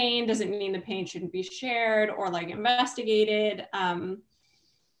negates the pain, doesn't mean the pain shouldn't be shared or like investigated.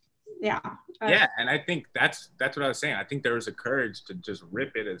 Yeah, and I think that's what I was saying. I think there was a courage to just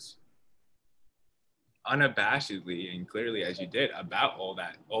rip it as unabashedly and clearly as you did about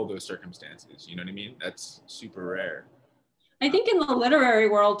all those circumstances. You know what I mean? That's super rare. I think in the literary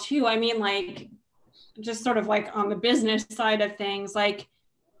world too, I mean, like just sort of like on the business side of things, like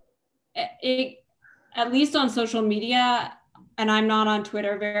it, at least on social media, and I'm not on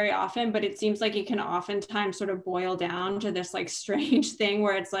Twitter very often, but it seems like it can oftentimes sort of boil down to this like strange thing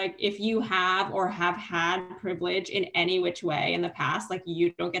where it's like, if you have or have had privilege in any which way in the past, like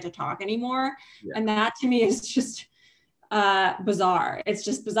you don't get to talk anymore. Yeah. And that to me is just bizarre. It's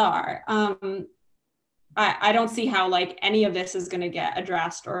just bizarre. I don't see how like any of this is going to get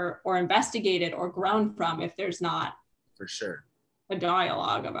addressed or investigated or grown from if there's not for sure a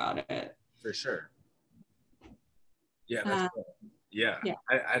dialogue about it. For sure. Yeah, that's cool. Yeah.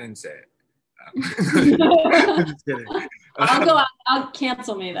 I didn't say it. I'm just kidding. I'll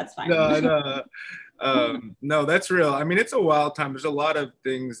cancel me. That's fine. No, that's real. I mean, it's a wild time. There's a lot of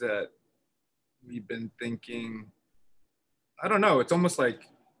things that we've been thinking. I don't know. It's almost like,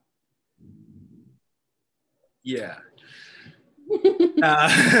 yeah.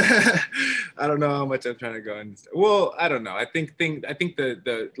 I don't know how much I'm trying to go into. Well, I don't know. I think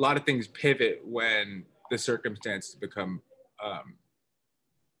the a lot of things pivot when the circumstances become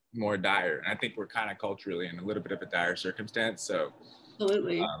more dire. And I think we're kind of culturally in a little bit of a dire circumstance. So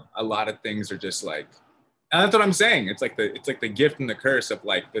absolutely, a lot of things are just like, and that's what I'm saying. It's like the gift and the curse of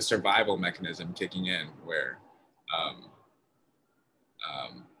like the survival mechanism kicking in, where,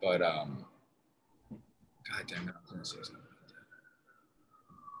 God damn it, I was gonna say something.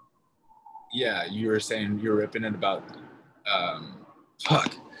 Yeah, you were saying you were ripping it about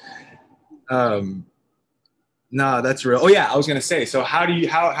no, that's real. Oh yeah, I was gonna say, so how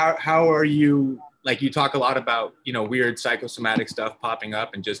are you, like, you talk a lot about, weird psychosomatic stuff popping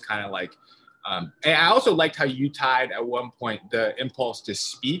up and just kind of like, and I also liked how you tied at one point the impulse to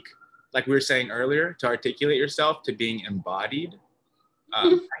speak, like we were saying earlier, to articulate yourself, to being embodied.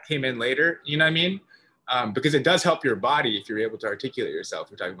 I came in later, you know what I mean? Because it does help your body if you're able to articulate yourself.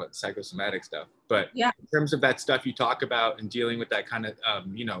 We're talking about psychosomatic stuff, but yeah, in terms of that stuff you talk about and dealing with that kind of,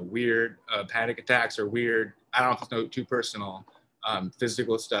 weird panic attacks or weird, I don't know if it's too personal,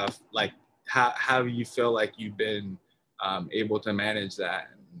 physical stuff, like how you feel like you've been able to manage that,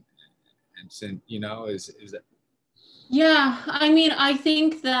 and since, is that? Yeah, I mean, I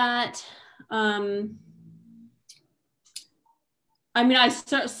think that,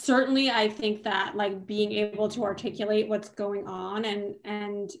 certainly I think that like being able to articulate what's going on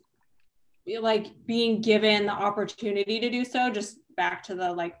and like being given the opportunity to do so, just back to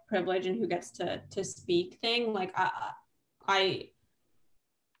the like privilege and who gets to speak thing. Like I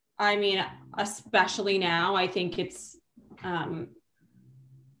I mean, especially now, I think it's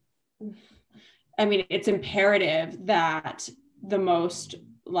it's imperative that the most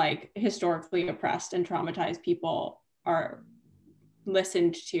like historically oppressed and traumatized people are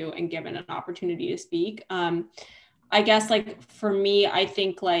listened to and given an opportunity to speak. I guess like for me, I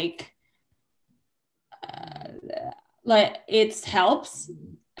think like it helps.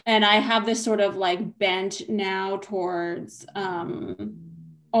 And I have this sort of like bent now towards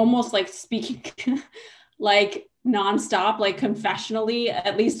almost like speaking like nonstop, like confessionally,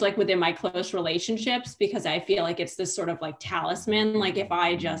 at least like within my close relationships, because I feel like it's this sort of like talisman. Like if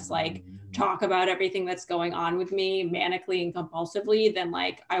I just like talk about everything that's going on with me manically and compulsively, then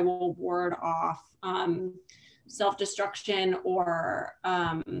like I will ward off self-destruction or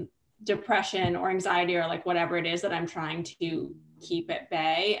depression or anxiety or like whatever it is that I'm trying to keep at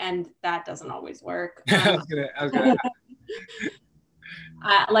bay, and that doesn't always work. I was gonna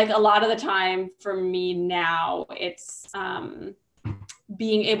like a lot of the time for me now, it's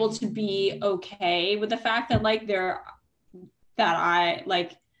being able to be okay with the fact that like there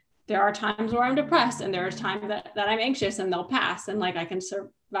are times where I'm depressed and there are times that I'm anxious, and they'll pass, and like I can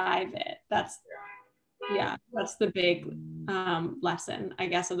survive it. That's the big lesson, I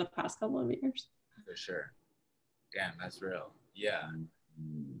guess, of the past couple of years. For sure. Damn, that's real. Yeah.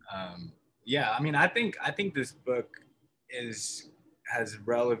 I mean, I think this book has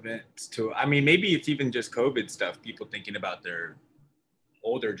relevance to, I mean, maybe it's even just COVID stuff, people thinking about their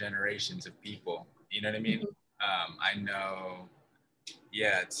older generations of people, you know what I mean? I know,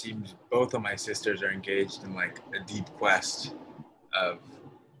 it seems both of my sisters are engaged in like a deep quest of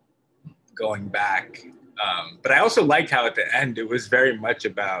going back. But I also liked how at the end, it was very much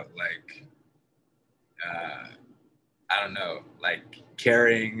about like, I don't know, like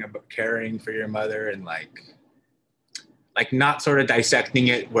caring for your mother, and like not sort of dissecting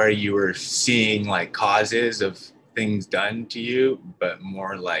it where you were seeing like causes of things done to you, but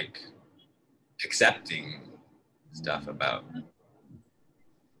more like accepting stuff about your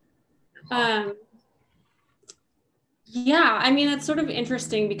mom. Yeah, I mean, it's sort of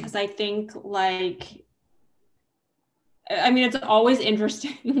interesting because I think like, I mean, it's always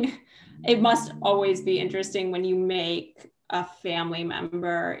interesting. It must always be interesting when you make a family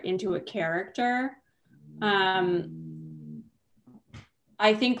member into a character.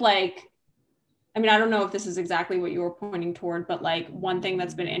 I think like, I mean, I don't know if this is exactly what you were pointing toward, but like one thing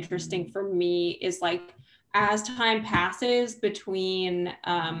that's been interesting for me is like, as time passes between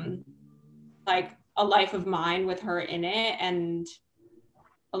like A Life of Mine with her in it and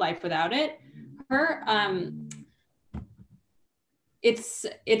A Life Without It, her, it's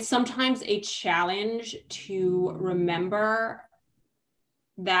sometimes a challenge to remember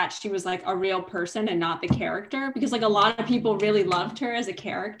that she was like a real person and not the character, because like a lot of people really loved her as a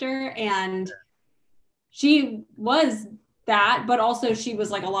character, and she was that, but also she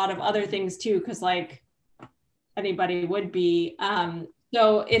was like a lot of other things too, because like anybody would be.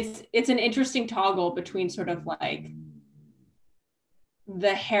 So it's an interesting toggle between sort of like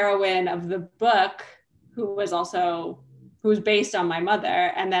the heroine of the book who was based on my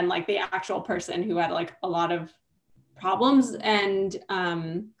mother, and then like the actual person who had like a lot of problems and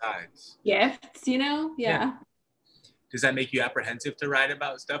gifts, you know? Yeah. Does that make you apprehensive to write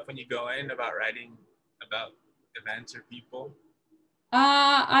about stuff when you go in about writing about events or people?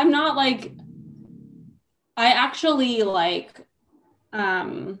 I'm not like, I actually like,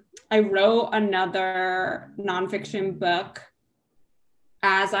 I wrote another nonfiction book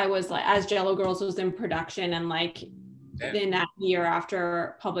as Jello Girls was in production, and like in that year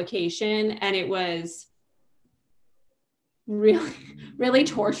after publication, and it was really, really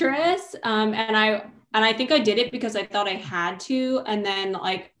torturous. And I think I did it because I thought I had to, and then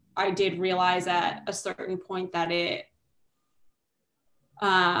like I did realize at a certain point that it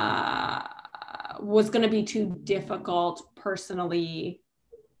was going to be too difficult personally.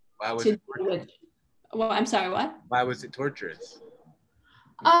 Why was it torturous? Well, I'm sorry, what? Why was it torturous?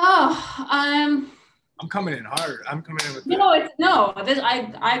 I'm coming in hard. I'm coming in with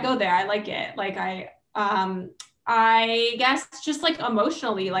I go there. I like it. Like I guess just like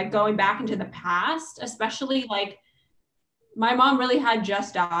emotionally, like going back into the past, especially like my mom really had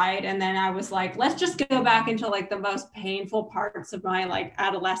just died. And then I was like, let's just go back into like the most painful parts of my like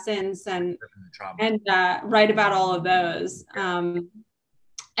adolescence and write about all of those. And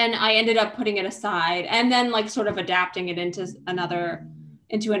I ended up putting it aside and then like sort of adapting it into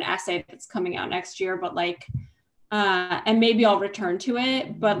an essay that's coming out next year, but like, and maybe I'll return to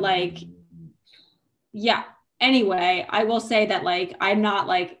it, but like, yeah. Anyway, I will say that like, I'm not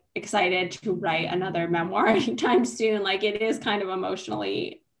like excited to write another memoir anytime soon. Like it is kind of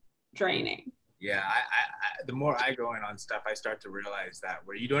emotionally draining. Yeah, I the more I go in on stuff, I start to realize that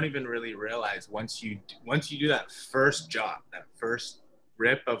where you don't even really realize once you do that first job, that first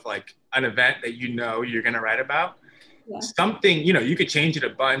rip of like an event that you know you're gonna write about, something, you know, you could change it a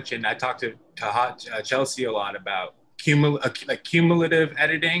bunch. And I talked to Chelsea a lot about cumulative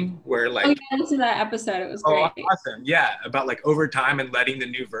editing, where like, oh yeah, I listened to that episode. It was great. Awesome. Yeah, about like over time and letting the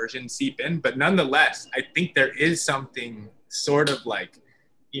new version seep in. But nonetheless, I think there is something sort of like,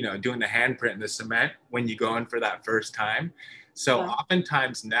 you know, doing the handprint and the cement when you go in for that first time. So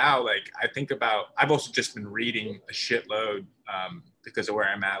oftentimes now, like I think about, I've also just been reading a shitload because of where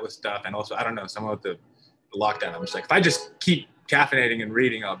I'm at with stuff. And also, I don't know, some of the lockdown, I'm just like, if I just keep caffeinating and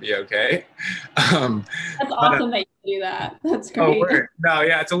reading, I'll be okay. That's awesome that you do that. That's great. No,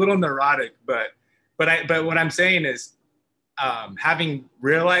 yeah, it's a little neurotic, but what I'm saying is, having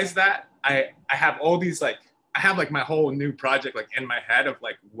realized that, I have all these like, I have like my whole new project like in my head of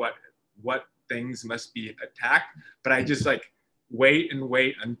like what things must be attacked, but I just like wait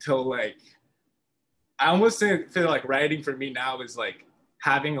until like, I almost feel like writing for me now is like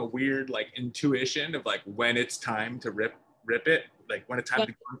having a weird like intuition of like when it's time to rip it, like when it's time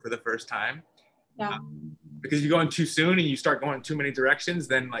to go in for the first time. Yeah. Because you go in too soon and you start going in too many directions,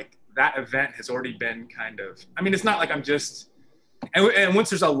 then like that event has already been kind of, I mean, it's not like I'm just, and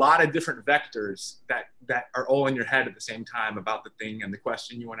once there's a lot of different vectors that are all in your head at the same time about the thing and the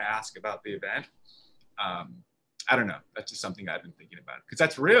question you want to ask about the event, I don't know, that's just something I've been thinking about, because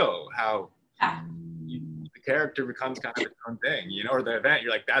that's real, how the character becomes kind of its own thing, you know, or the event,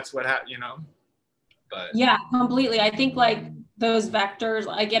 you're like, that's what happened, you know. But yeah, completely. I think like those vectors,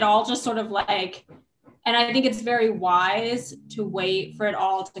 like it all just sort of like, and I think it's very wise to wait for it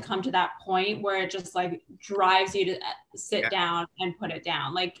all to come to that point where it just like drives you to sit down and put it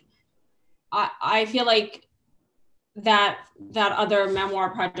down. Like I feel like that other memoir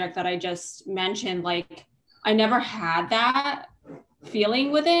project that I just mentioned, like I never had that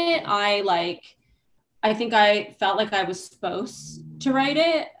feeling with it. I think I felt like I was supposed to write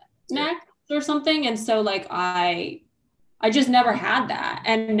it next or something. And so like, I just never had that.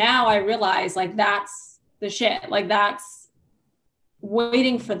 And now I realize like, that's the shit. Like that's,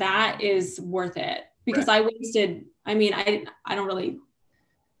 waiting for that is worth it, because I wasted, I mean, I don't really,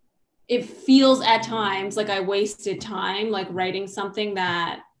 it feels at times like I wasted time, like writing something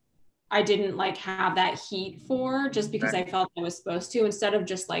that I didn't like have that heat for, just because I felt I was supposed to, instead of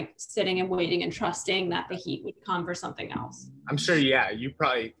just like sitting and waiting and trusting that the heat would come for something else. I'm sure, yeah, you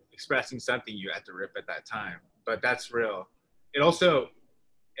probably expressing something you had to rip at that time, but that's real. It also,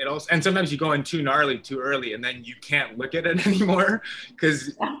 and sometimes you go in too gnarly, too early, and then you can't look at it anymore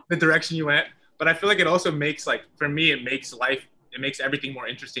because the direction you went. But I feel like it also makes, like, for me, it makes everything more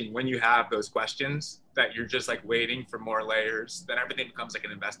interesting when you have those questions that you're just like waiting for more layers. Then everything becomes like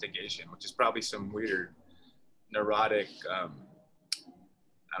an investigation, which is probably some weird neurotic, I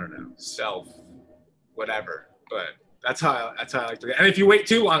don't know, self, whatever. But that's how I like to get. And if you wait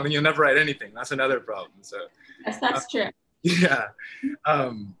too long, then you'll never write anything. That's another problem. So yes, that's true. Yeah.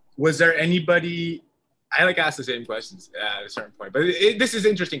 Was there anybody, I like ask the same questions at a certain point, but this is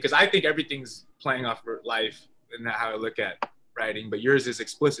interesting because I think everything's playing off life and how I look at writing, but yours is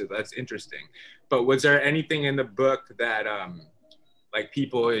explicit. That's interesting. But was there anything in the book that like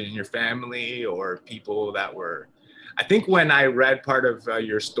people in your family or people that were, I think when I read part of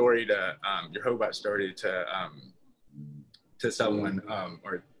your story to your Hobart story to someone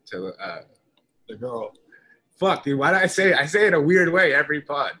or to the girl, fuck dude, why did I say it a weird way every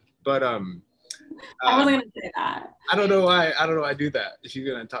pod, but I wasn't gonna say that. I don't know why I do that. If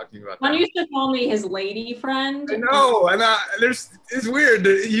you're gonna talk to me about that. One used to call me his lady friend. I know, and it's weird.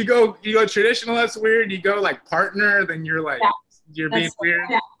 You go traditional, that's weird. You go like partner, then you're like you're being weird.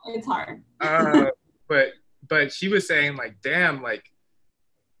 Yeah, it's hard. But she was saying like, damn, like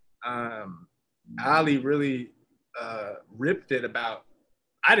Ali really ripped it about.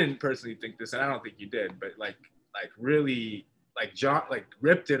 I didn't personally think this, and I don't think you did, but like really like John, like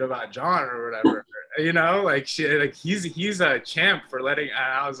ripped it about John or whatever, you know, like shit, like he's a champ for letting. And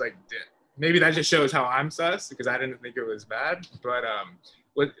I was like, maybe that just shows how I'm sus because I didn't think it was bad. But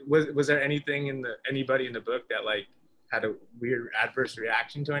was there anything anybody in the book that like had a weird adverse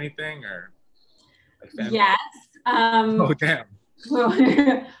reaction to anything or like family? Yes. Oh damn.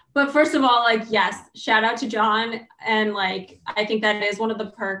 But first of all, like, yes, shout out to John. And like, I think that is one of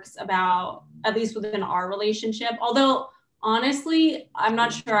the perks about, at least within our relationship, although honestly, I'm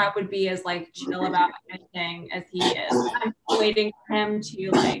not sure I would be as like chill about anything as he is. I'm waiting for him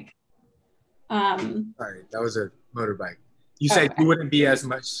to like, Sorry, that was a motorbike. You said you wouldn't be as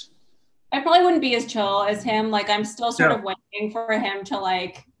much. I probably wouldn't be as chill as him. Like, I'm still sort of waiting for him to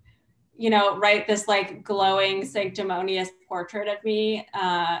like write this like glowing, sanctimonious portrait of me.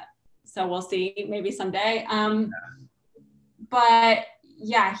 So we'll see, maybe someday. But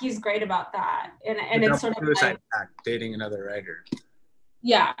yeah, he's great about that. And it's sort of like dating another writer.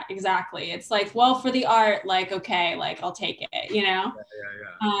 Yeah, exactly. It's like, well, for the art, like, okay, like I'll take it, Yeah.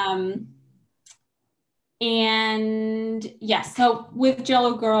 And yes, so with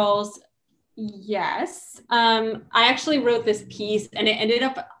Jello Girls, yes. I actually wrote this piece and it ended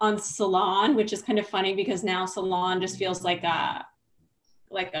up on Salon, which is kind of funny because now Salon just feels like a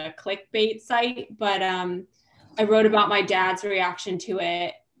clickbait site. But I wrote about my dad's reaction to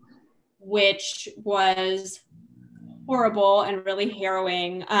it, which was horrible and really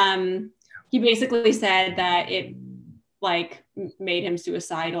harrowing. He basically said that it like made him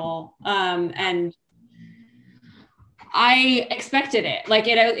suicidal. And I expected it. Like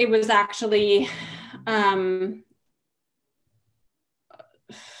it was actually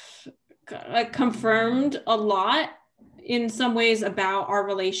confirmed a lot in some ways about our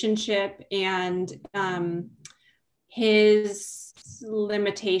relationship and his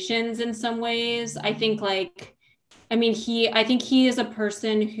limitations in some ways. I think he is a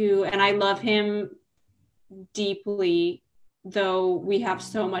person who, and I love him deeply, though we have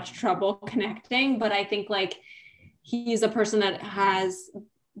so much trouble connecting, but I think like he's a person that has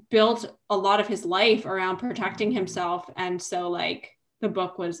built a lot of his life around protecting himself. And so like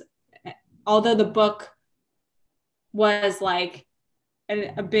although the book was like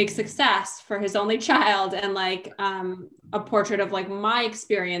a big success for his only child and like a portrait of like my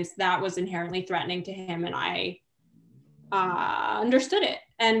experience, that was inherently threatening to him. And I understood it.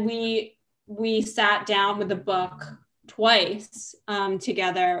 And we sat down with the book twice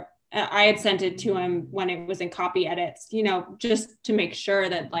together. I had sent it to him when it was in copy edits, just to make sure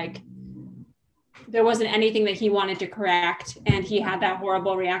that like there wasn't anything that he wanted to correct. And he had that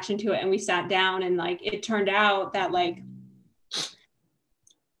horrible reaction to it. And we sat down and like, it turned out that like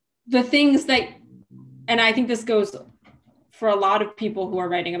the things that, and I think this goes for a lot of people who are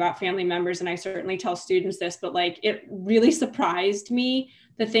writing about family members, and I certainly tell students this, but like, it really surprised me,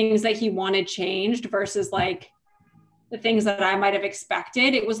 the things that he wanted changed versus like the things that I might have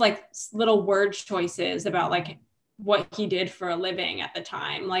expected. It was like little word choices about like what he did for a living at the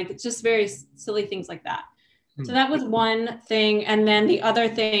time. Like it's just very silly things like that. So that was one thing. And then the other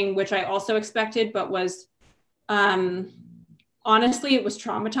thing, which I also expected, but was, honestly, it was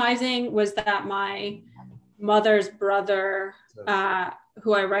traumatizing, was that my mother's brother,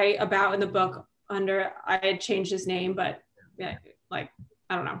 who I write about in the book I had changed his name, but yeah, like,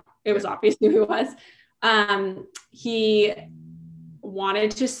 I don't know. It was obvious who he was. He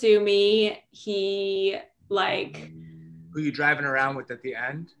wanted to sue me. He like. Who you driving around with at the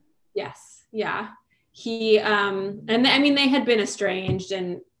end? Yes. Yeah. He, and I mean, they had been estranged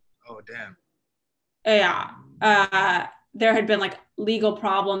and. Oh, damn. Yeah. There had been like legal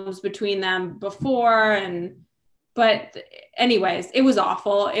problems between them before. But anyways, it was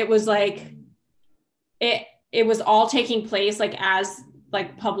awful. It was like, it was all taking place like as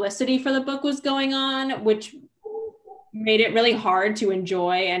like publicity for the book was going on, which made it really hard to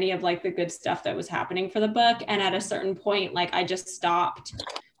enjoy any of like the good stuff that was happening for the book. And at a certain point, like I just stopped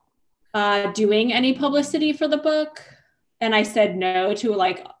doing any publicity for the book. And I said no to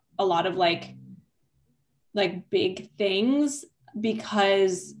like a lot of like big things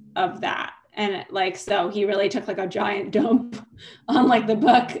because of that. And like, so he really took like a giant dump on like the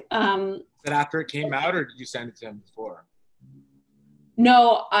book. That after it came out, or did you send it to him before?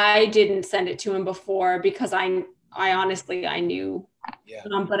 No, I didn't send it to him before because I honestly, I knew,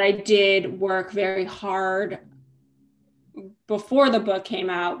 but I did work very hard before the book came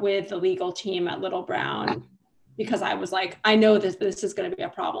out with the legal team at Little Brown, because I was like, I know this is going to be a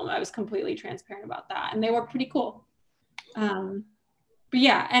problem. I was completely transparent about that. And they were pretty cool. But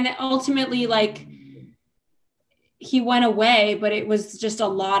yeah, and ultimately like he went away, but it was just a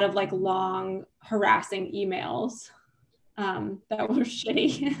lot of like long harassing emails that were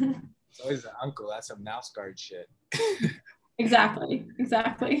shitty. It's always the uncle. That's some mouse guard shit. Exactly.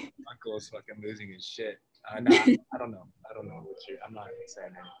 Uncle is fucking losing his shit. No, I don't know. I'm not saying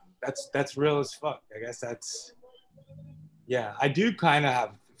anything. That's real as fuck. I guess that's, yeah. I do kind of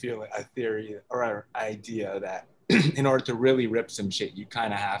have a theory or an idea that in order to really rip some shit, you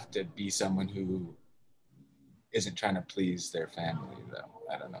kind of have to be someone who isn't trying to please their family, though.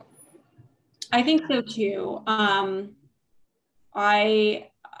 I don't know. I think so too.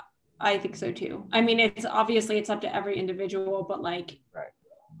 I think so too. I mean, it's obviously it's up to every individual, but like, right.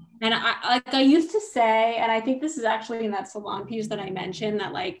 And I used to say, and I think this is actually in that Salon piece that I mentioned,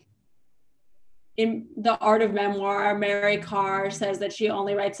 that like, in The Art of Memoir, Mary Karr says that she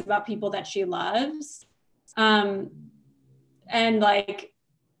only writes about people that she loves. And like,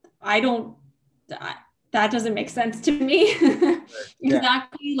 that doesn't make sense to me.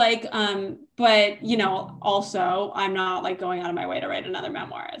 Exactly. Like, but you know, also I'm not like going out of my way to write another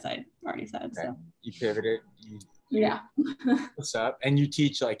memoir, as I already said. Okay. So you pivoted. Yeah. What's up? And you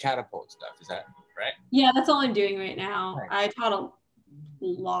teach like catapult stuff, is that right? Yeah, that's all I'm doing right now. Nice. I taught a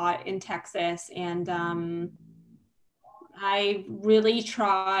lot in Texas, and I really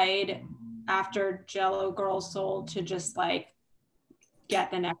tried after Jello Girls Sold to just like get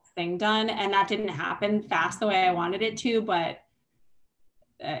the next thing done, and that didn't happen fast the way I wanted it to, but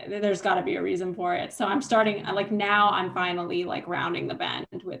there's got to be a reason for it. So I'm starting, like, now I'm finally like rounding the bend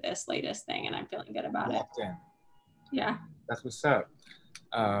with this latest thing, and I'm feeling good about it. Yeah, that's what's up.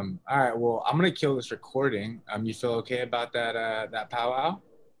 All right, well, I'm gonna kill this recording. You feel okay about that powwow?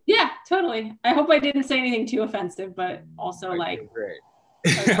 Yeah, totally. I hope I didn't say anything too offensive, but also like great.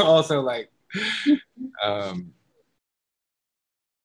 Also like